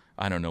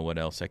 I don't know what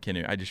else. I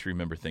just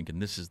remember thinking,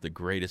 this is the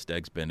greatest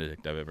Eggs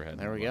Benedict I've ever had.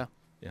 There we go.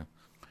 Yeah.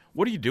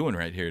 What are you doing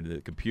right here to the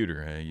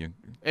computer?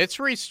 It's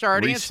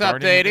restarting. It's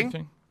restarting updating.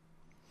 everything?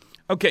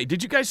 Okay,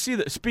 did you guys see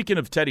that? Speaking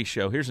of Teddy's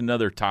show, here's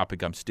another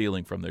topic I'm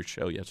stealing from their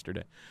show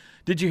yesterday.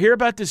 Did you hear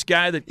about this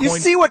guy that You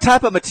see what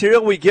type of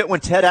material we get when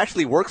Ted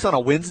actually works on a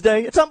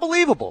Wednesday? It's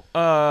unbelievable.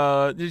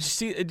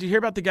 Did you hear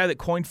about the guy that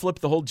coin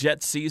flipped the whole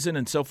Jets season,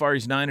 and so far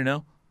he's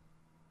 9-0?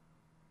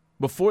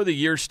 Before the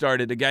year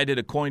started, the guy did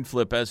a coin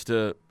flip as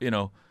to,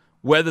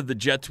 whether the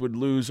Jets would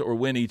lose or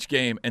win each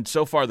game, and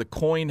so far the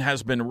coin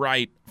has been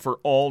right for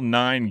all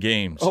 9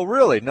 games. Oh,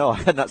 really? No, I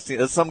had not seen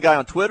it. Is some guy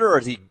on Twitter, or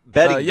is he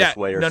betting this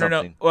way or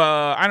something? No.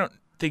 I don't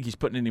think he's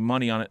putting any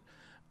money on it.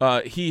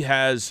 He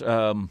has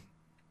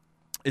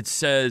it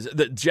says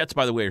the Jets,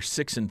 by the way, are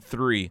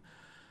 6-3.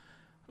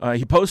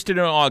 He posted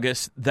in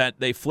August that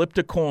they flipped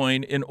a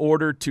coin in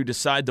order to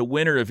decide the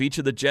winner of each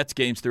of the Jets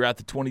games throughout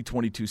the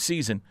 2022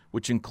 season,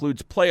 which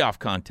includes playoff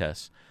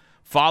contests.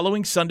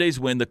 Following Sunday's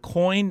win, the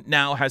coin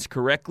now has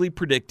correctly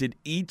predicted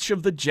each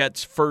of the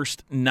Jets'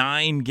 first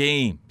 9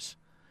 games.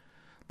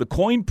 The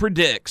coin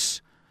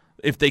predicts,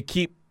 if they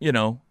keep,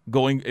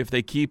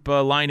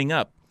 lining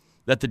up,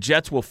 that the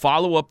Jets will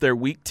follow up their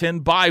Week 10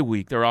 bye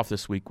week, they're off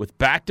this week, with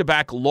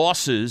back-to-back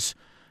losses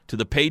to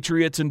the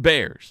Patriots and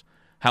Bears.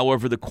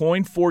 However, the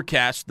coin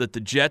forecasts that the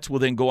Jets will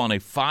then go on a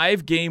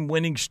 5-game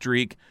winning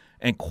streak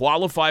and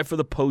qualify for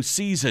the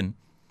postseason.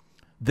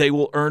 They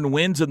will earn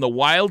wins in the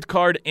wild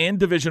card and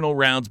divisional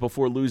rounds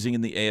before losing in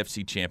the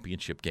AFC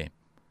Championship game.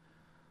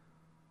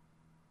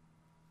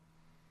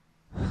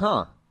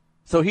 Huh.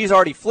 So he's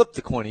already flipped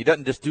the coin. He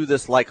doesn't just do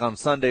this like on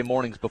Sunday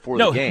mornings before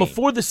the game. No,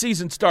 before the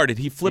season started,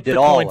 he flipped the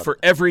coin for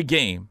every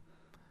game.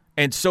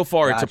 And so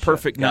far, it's a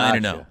perfect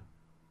 9-0.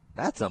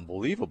 That's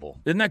unbelievable.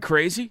 Isn't that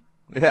crazy?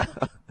 Yeah.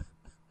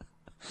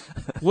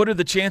 What are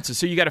the chances?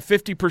 So you got a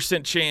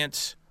 50%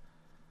 chance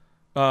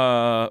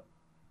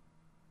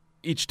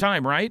each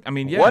time, right? I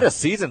mean, yeah. What a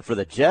season for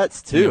the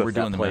Jets, too, yeah, we're if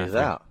doing that the plays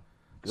math out.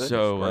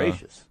 Goodness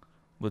gracious.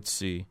 Let's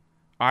see.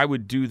 I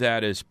would do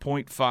that as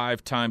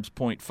 0.5 times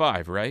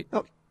 0.5, right?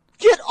 Oh,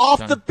 get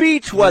off the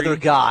beach, weather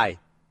guy.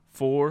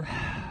 4,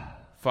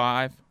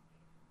 5,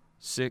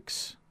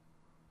 6,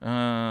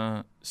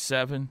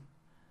 7,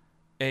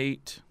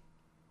 8,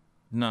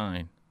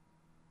 9.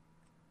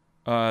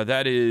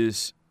 That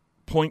is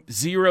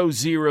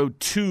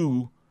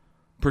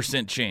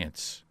 0.002%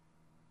 chance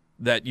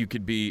that you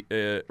could be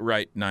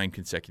right 9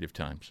 consecutive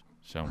times.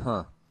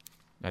 So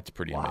that's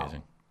pretty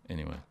amazing.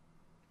 Anyway,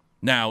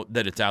 now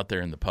that it's out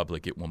there in the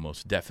public, it will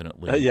most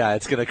definitely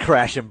it's going to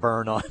crash and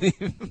burn on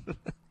him.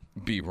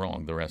 be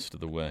wrong the rest of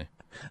the way.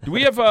 Do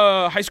we have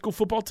high school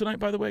football tonight,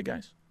 by the way,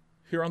 guys?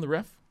 Here on the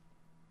Ref?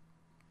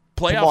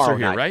 Playoffs tomorrow are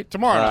here, night. right?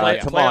 Tomorrow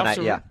Playoffs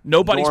night, yeah.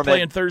 Nobody's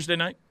playing Thursday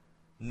night?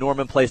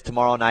 Norman plays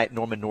tomorrow night.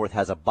 Norman North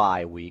has a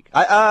bye week.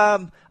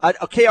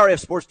 KRF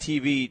Sports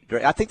TV,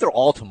 I think they're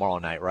all tomorrow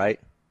night, right?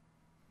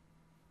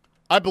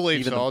 I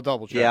believe so. I'll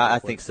double check. Yeah, I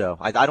think so.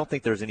 I don't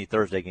think there's any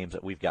Thursday games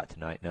that we've got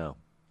tonight, no.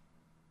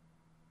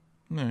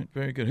 All right,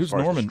 very good. Who's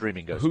Norman?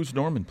 Who's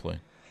Norman playing?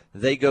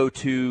 They go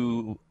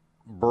to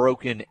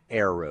Broken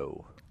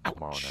Arrow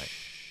tomorrow night.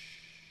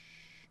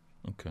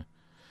 Okay.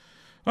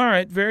 All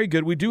right, very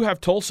good. We do have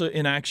Tulsa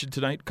in action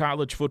tonight,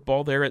 college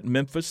football. They're at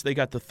Memphis. They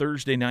got the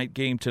Thursday night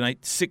game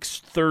tonight,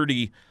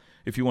 6:30,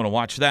 if you want to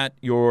watch that.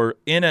 Your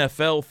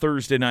NFL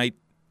Thursday night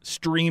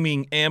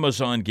streaming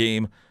Amazon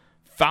game,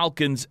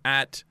 Falcons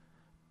at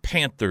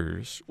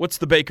Panthers. What's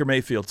the Baker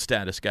Mayfield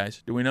status,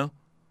 guys? Do we know?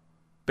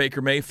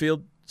 Baker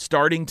Mayfield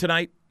starting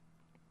tonight?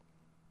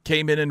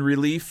 Came in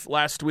relief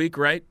last week,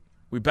 right?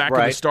 We back in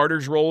the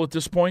starters role at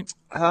this point?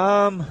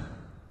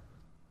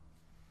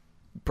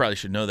 Probably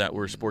should know that.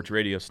 We're a sports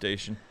radio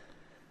station.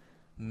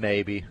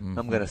 Maybe. Mm-hmm.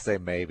 I'm going to say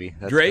maybe.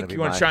 That's Drake, you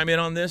want to chime in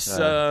on this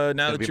now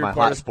that you're my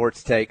part hot of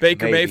sports take?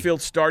 Baker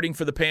Mayfield starting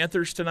for the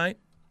Panthers tonight?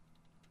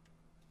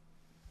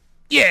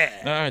 Yeah.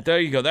 All right, there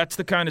you go. That's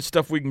the kind of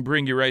stuff we can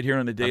bring you right here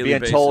on a daily basis.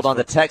 I'm being told on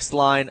the text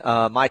line,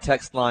 my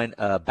text line,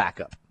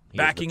 backup.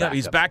 Backing up.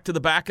 He's back to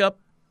the backup?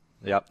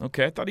 Yep.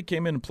 Okay, I thought he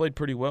came in and played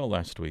pretty well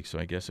last week, so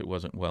I guess it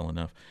wasn't well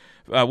enough.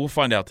 We'll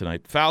find out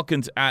tonight.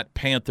 Falcons at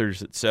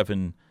Panthers at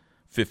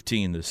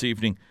 7:15 this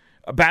evening.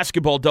 A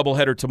basketball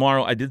doubleheader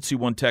tomorrow. I did see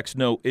one text.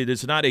 No, it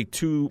is not a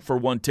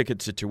 2-for-1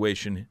 ticket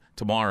situation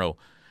tomorrow.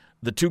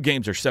 The two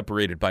games are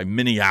separated by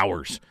many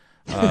hours.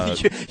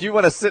 You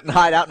want to sit and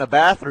hide out in a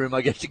bathroom,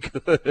 I guess you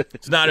could.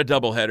 It's not a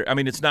doubleheader. I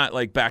mean, it's not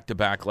like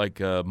back-to-back like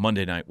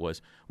Monday night was.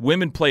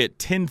 Women play at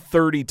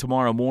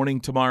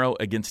 10:30 tomorrow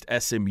against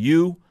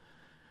SMU,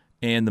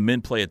 and the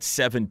men play at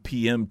 7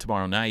 p.m.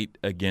 tomorrow night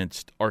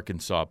against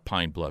Arkansas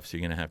Pine Bluff. So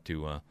you're going to have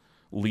to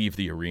leave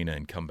the arena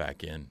and come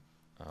back in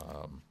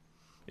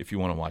if you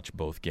want to watch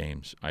both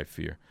games, I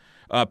fear.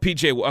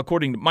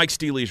 According to Mike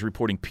Steele is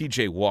reporting,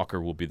 P.J.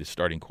 Walker will be the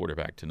starting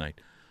quarterback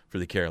tonight for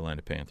the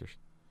Carolina Panthers.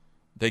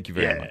 Thank you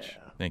very much.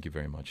 Thank you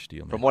very much,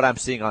 Steele. From what I'm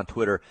seeing on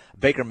Twitter,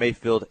 Baker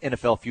Mayfield,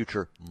 NFL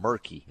future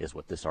murky is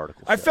what this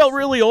article says. I felt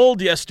really old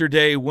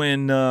yesterday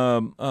when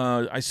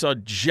I saw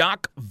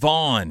Jacques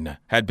Vaughn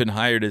had been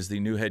hired as the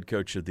new head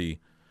coach of the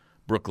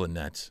Brooklyn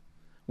Nets.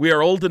 We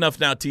are old enough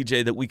now,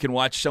 TJ, that we can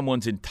watch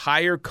someone's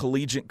entire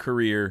collegiate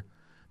career,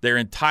 their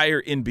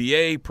entire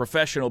NBA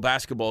professional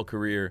basketball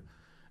career,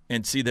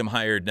 and see them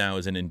hired now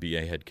as an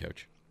NBA head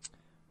coach.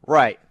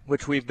 Right,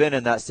 which we've been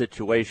in that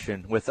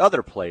situation with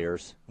other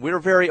players. We're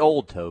very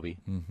old, Toby.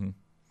 Mm-hmm.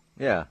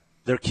 Yeah.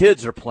 Their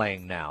kids are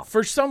playing now.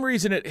 For some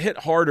reason, it hit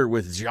harder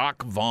with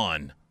Jacques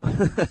Vaughn.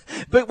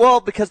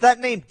 Because that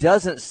name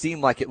doesn't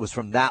seem like it was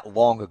from that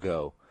long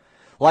ago.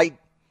 Like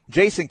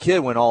Jason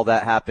Kidd, when all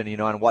that happened,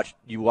 and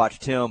you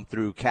watched him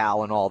through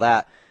Cal and all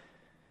that.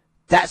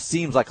 That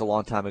seems like a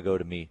long time ago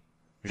to me.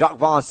 Jacques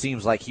Vaughn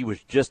seems like he was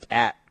just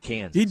at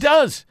Kansas. He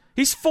does.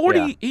 He's 40.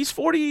 Yeah. He's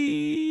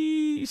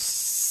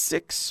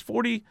 46,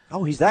 40.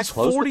 Oh, he's that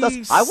close with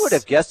us? I would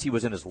have guessed he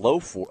was in his low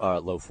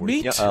 40s.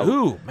 Me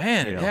too,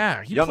 man.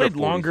 He played 40s,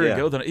 longer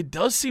ago than it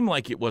does seem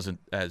like it wasn't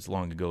as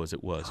long ago as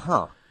it was.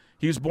 Huh.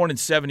 He was born in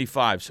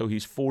 75, so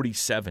he's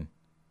 47.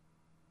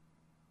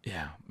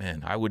 Yeah,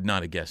 man, I would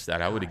not have guessed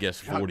that. I would have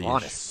guessed 40.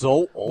 Vaughn is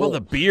so old. Well,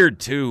 the beard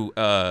too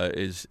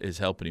is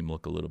helping him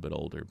look a little bit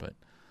older, but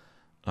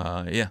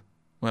yeah.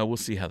 Well, we'll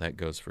see how that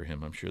goes for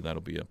him. I'm sure that'll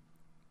be a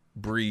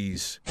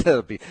breeze.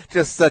 That'll be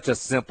just such a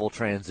simple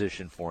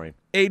transition for him.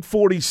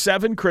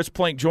 8:47. Chris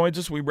Plank joins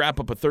us. We wrap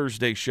up a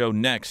Thursday show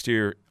next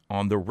here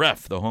on The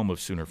Ref, the home of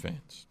Sooner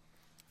fans.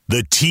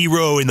 The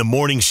T-Row in the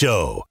Morning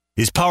Show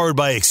is powered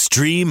by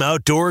Extreme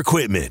Outdoor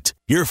Equipment,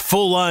 your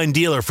full-line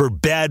dealer for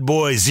bad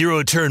boy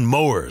zero-turn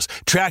mowers,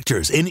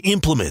 tractors, and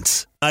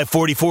implements.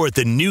 I-44 at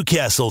the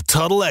Newcastle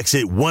Tuttle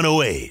Exit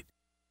 108.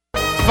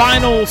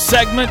 Final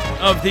segment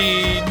of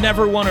the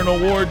Never Won an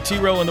Award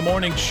T-Row in the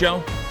Morning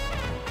Show.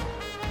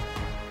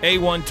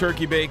 A1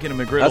 turkey bacon and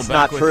McGriddle. That's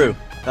not true.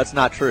 That's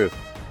not true.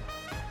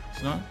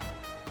 It's not?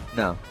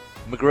 No.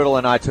 McGriddle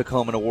and I took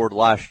home an award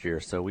last year,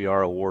 so we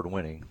are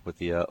award-winning with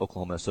the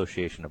Oklahoma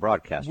Association of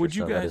Broadcasters. What'd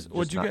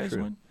you guys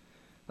win?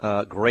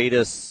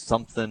 Greatest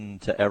something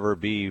to ever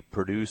be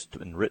produced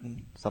and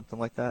written, something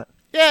like that.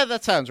 Yeah,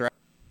 that sounds right.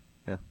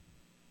 Yeah.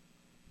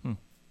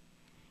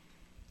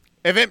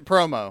 Event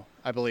promo,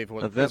 I believe.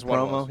 Event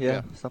promo,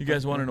 yeah. You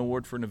guys won an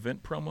award for an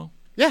event promo?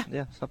 Yeah.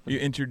 Yeah, something. You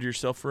entered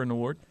yourself for an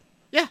award?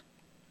 Yeah.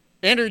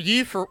 Entered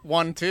you for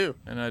one, too.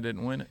 And I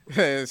didn't win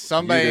it.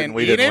 Somebody in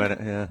we Enid? didn't win it,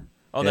 yeah.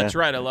 Oh, that's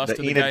right. I lost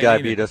to the Enid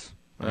guy beat us.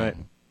 Oh. Right.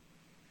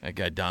 That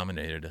guy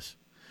dominated us.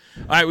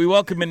 All right, we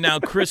welcome in now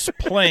Chris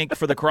Plank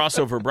for the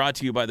crossover brought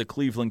to you by the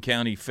Cleveland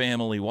County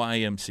Family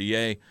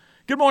YMCA.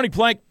 Good morning,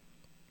 Plank.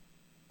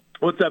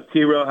 What's up,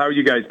 T-Row? How are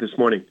you guys this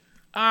morning?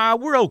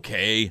 We're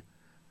okay.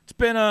 It's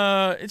been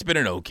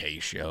an okay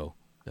show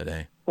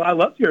today. Well, I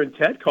loved hearing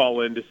Ted call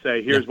in to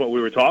say, here's what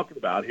we were talking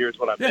about, here's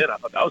what I'm in. I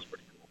thought that was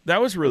pretty cool.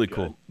 That was really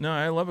cool. No,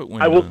 I love it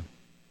when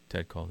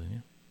Ted called in.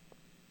 Yeah.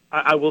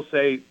 I will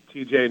say,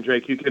 TJ and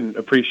Drake, you can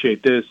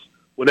appreciate this.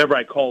 Whenever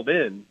I called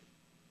in,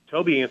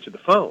 Toby answered the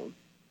phone.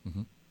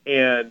 Mm-hmm.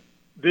 And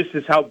this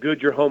is how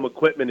good your home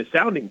equipment is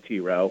sounding,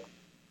 T-Row.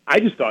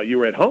 I just thought you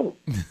were at home.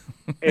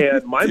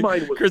 And my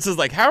mind was... Chris is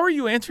like, how are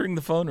you answering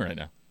the phone right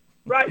now?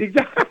 Right,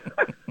 exactly.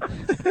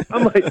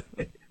 I'm like...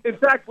 In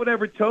fact,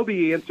 whenever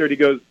Toby answered, he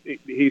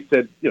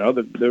said,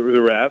 the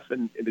ref,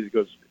 and he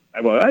goes,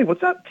 I go, hey,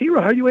 what's up,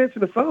 T-Row? How are you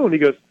answering the phone? He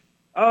goes,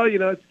 oh,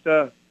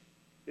 it's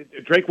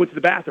Drake went to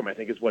the bathroom, I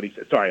think is what he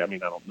said. Sorry, I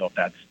don't know if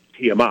that's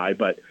TMI,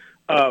 but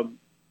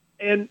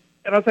and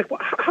I was like, well,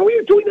 how are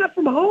you doing that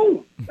from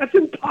home? That's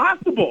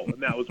impossible.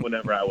 And that was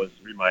whenever I was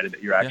reminded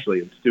that you're actually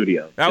in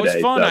studio. That today,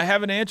 was fun. so. I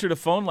haven't answered a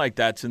phone like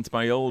that since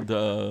my old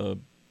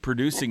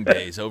producing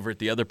days over at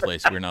the other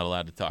place we're not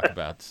allowed to talk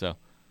about. So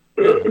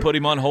put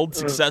him on hold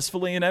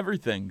successfully and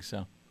everything.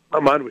 So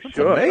my mind was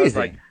shook.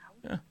 Amazing.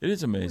 Yeah, it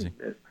is amazing.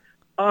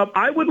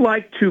 I would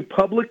like to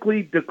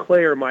publicly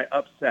declare my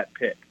upset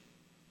pick.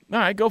 All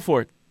right, go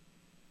for it.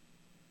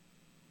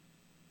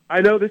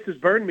 I know this has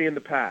burned me in the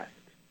past,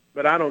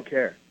 but I don't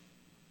care.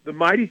 The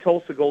mighty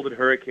Tulsa Golden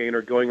Hurricane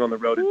are going on the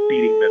road and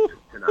beating Memphis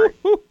tonight.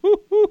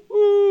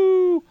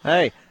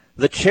 Hey,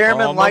 the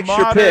chairman Alma likes your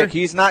mater. pick.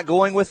 He's not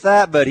going with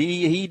that, but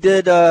he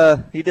did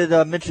mention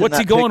What's that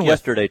he going pick with?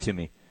 yesterday to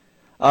me.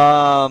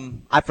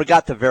 I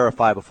forgot to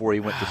verify before he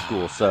went to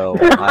school, so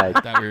I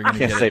Thought we were gonna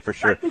can't get say it. for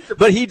sure.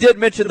 But he did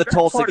mention the best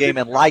Tulsa part of game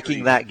this and liking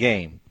story- that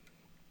game.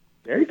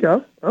 There you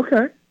go.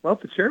 Okay. Well,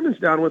 if the chairman's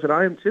down with it,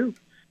 I am too.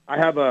 I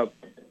have a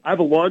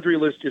laundry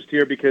list just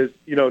here because,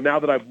 now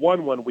that I've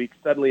won 1 week,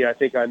 suddenly I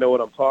think I know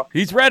what I'm talking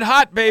He's red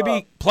hot,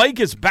 baby. Plank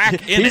is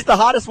back in He's it. the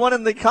hottest one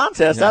in the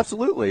contest, Yeah.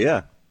 absolutely,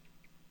 yeah.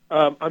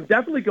 I'm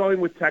definitely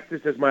going with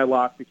Texas as my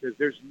lock because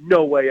there's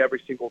no way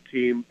every single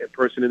team and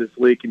person in this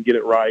league can get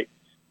it right.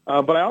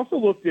 But I also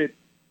looked at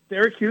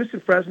Syracuse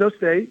and Fresno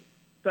State.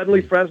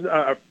 Suddenly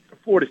Florida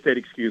State,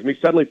 excuse me.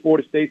 Suddenly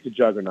Florida State's a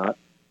juggernaut.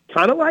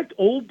 Kind of like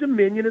Old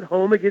Dominion at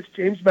home against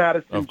James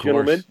Madison,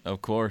 gentlemen.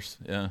 Of course,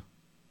 yeah.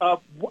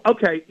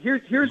 Okay,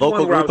 here's Local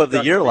one where I group was of the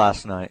stuck. year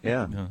last night,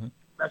 yeah.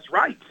 That's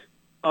right.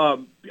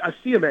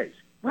 CMAs.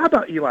 How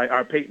about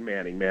Peyton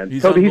Manning, man?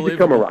 He's Toby, he's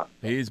unbelievable. become a rock.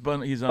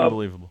 He's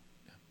unbelievable.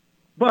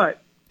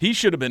 But He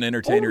should have been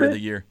entertainer of the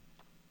year.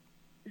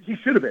 he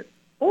should have been.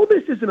 Ole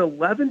Miss is an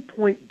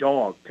 11-point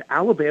dog to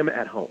Alabama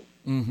at home.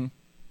 Mm-hmm.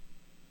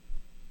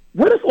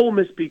 What if Ole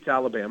Miss beats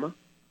Alabama?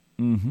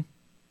 Mm-hmm.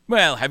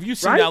 Well, have you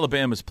seen Right?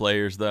 Alabama's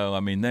players, though? I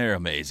mean, they're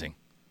amazing.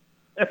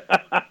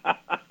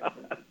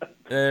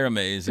 They're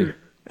amazing.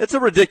 It's a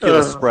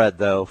ridiculous spread,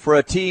 though, for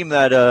a team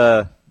that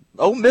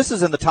Ole Miss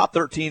is in the top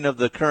 13 of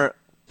the current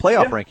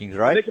playoff rankings,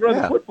 right? They can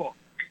run the football.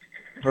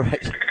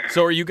 Right.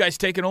 So are you guys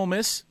taking Ole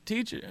Miss,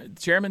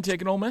 Chairman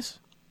taking Ole Miss?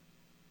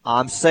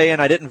 I'm saying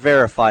I didn't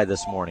verify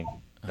this morning.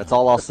 That's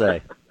all I'll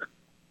say.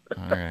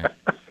 All right.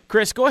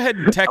 Chris, go ahead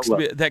and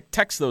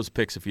text those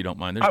picks if you don't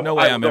mind. There's no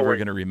way I'm ever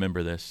going to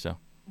remember this. So.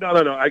 No.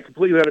 I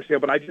completely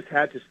understand, but I just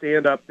had to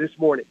stand up this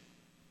morning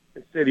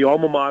and say the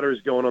alma mater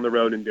is going on the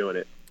road and doing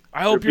it.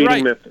 I hope you're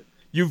right. Memphis.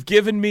 You've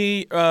given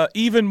me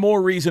even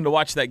more reason to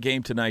watch that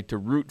game tonight, to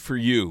root for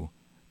you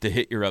to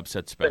hit your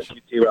upset special.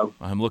 Thank you, T-Row.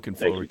 I'm looking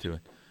forward to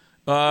it.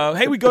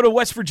 Hey, we go to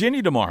West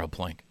Virginia tomorrow,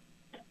 Plank.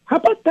 How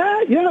about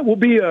that? Yeah, we'll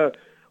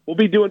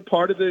be doing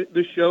part of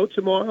the show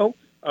tomorrow.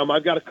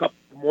 I've got a couple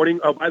morning.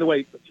 Oh, by the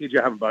way, TJ,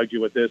 I haven't bugged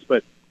you with this,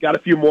 but got a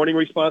few morning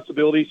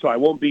responsibilities, so I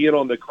won't be in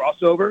on the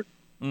crossover.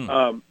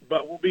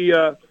 But we'll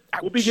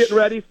be getting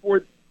ready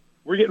for.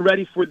 We're getting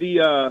ready for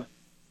the.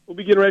 We'll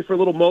be getting ready for a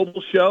little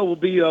mobile show. We'll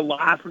be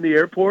live from the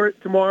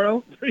airport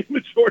tomorrow. The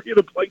majority of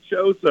the Plank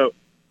show, so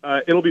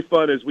it'll be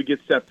fun as we get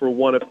set for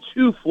one of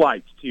two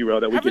flights,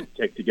 T-Row, that we get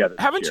to take together.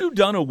 Haven't you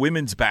done a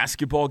women's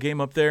basketball game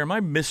up there? Am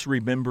I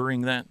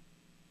misremembering that?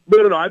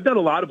 No. I've done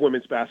a lot of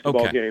women's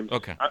basketball games.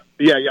 Okay.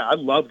 Yeah. I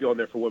love going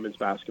there for women's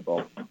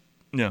basketball.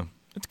 Yeah,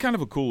 it's kind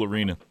of a cool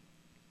arena.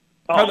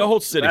 Oh, the whole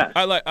city.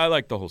 I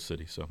like the whole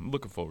city, so I'm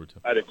looking forward to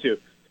it. I do too.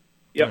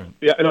 Yep. Right.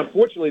 Yeah, and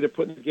unfortunately, they're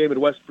putting the game in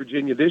West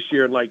Virginia this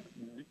year in like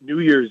New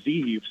Year's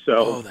Eve.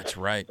 So. That's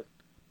right.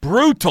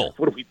 Brutal.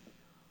 What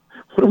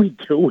are we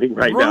doing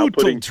right now?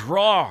 Brutal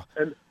draw.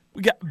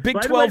 We got Big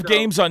 12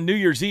 games on New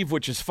Year's Eve,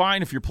 which is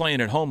fine if you're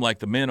playing at home like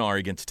the men are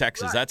against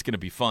Texas. Right. That's going to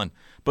be fun.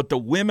 But the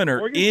women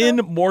are in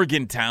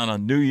Morgantown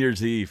on New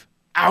Year's Eve.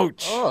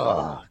 Ouch.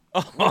 Oh,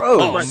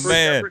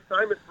 man.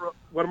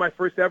 One of my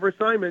first ever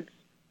assignments,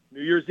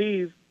 New Year's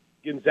Eve,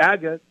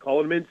 Gonzaga,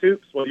 calling them in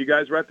soups while you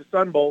guys were at the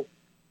Sun Bowl.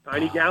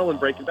 Tiny Gallon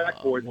breaking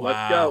backboards. Wow,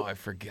 Let's go. I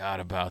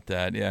forgot about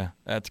that. Yeah,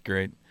 that's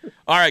great.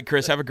 All right,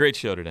 Chris, have a great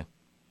show today.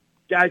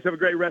 Guys, have a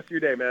great rest of your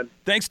day, man.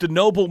 Thanks to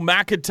Noble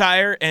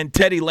McIntyre and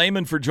Teddy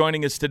Lehman for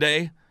joining us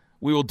today.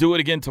 We will do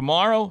it again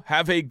tomorrow.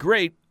 Have a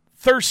great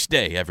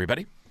Thursday,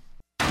 everybody.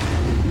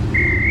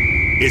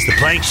 It's the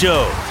Plank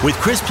Show with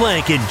Chris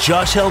Plank and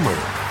Josh Helmer.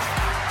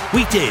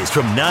 Weekdays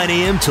from 9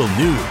 a.m. till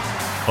noon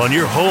on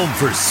your home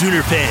for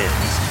Sooner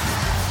fans.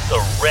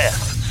 The Ref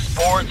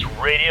Sports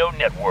Radio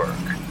Network.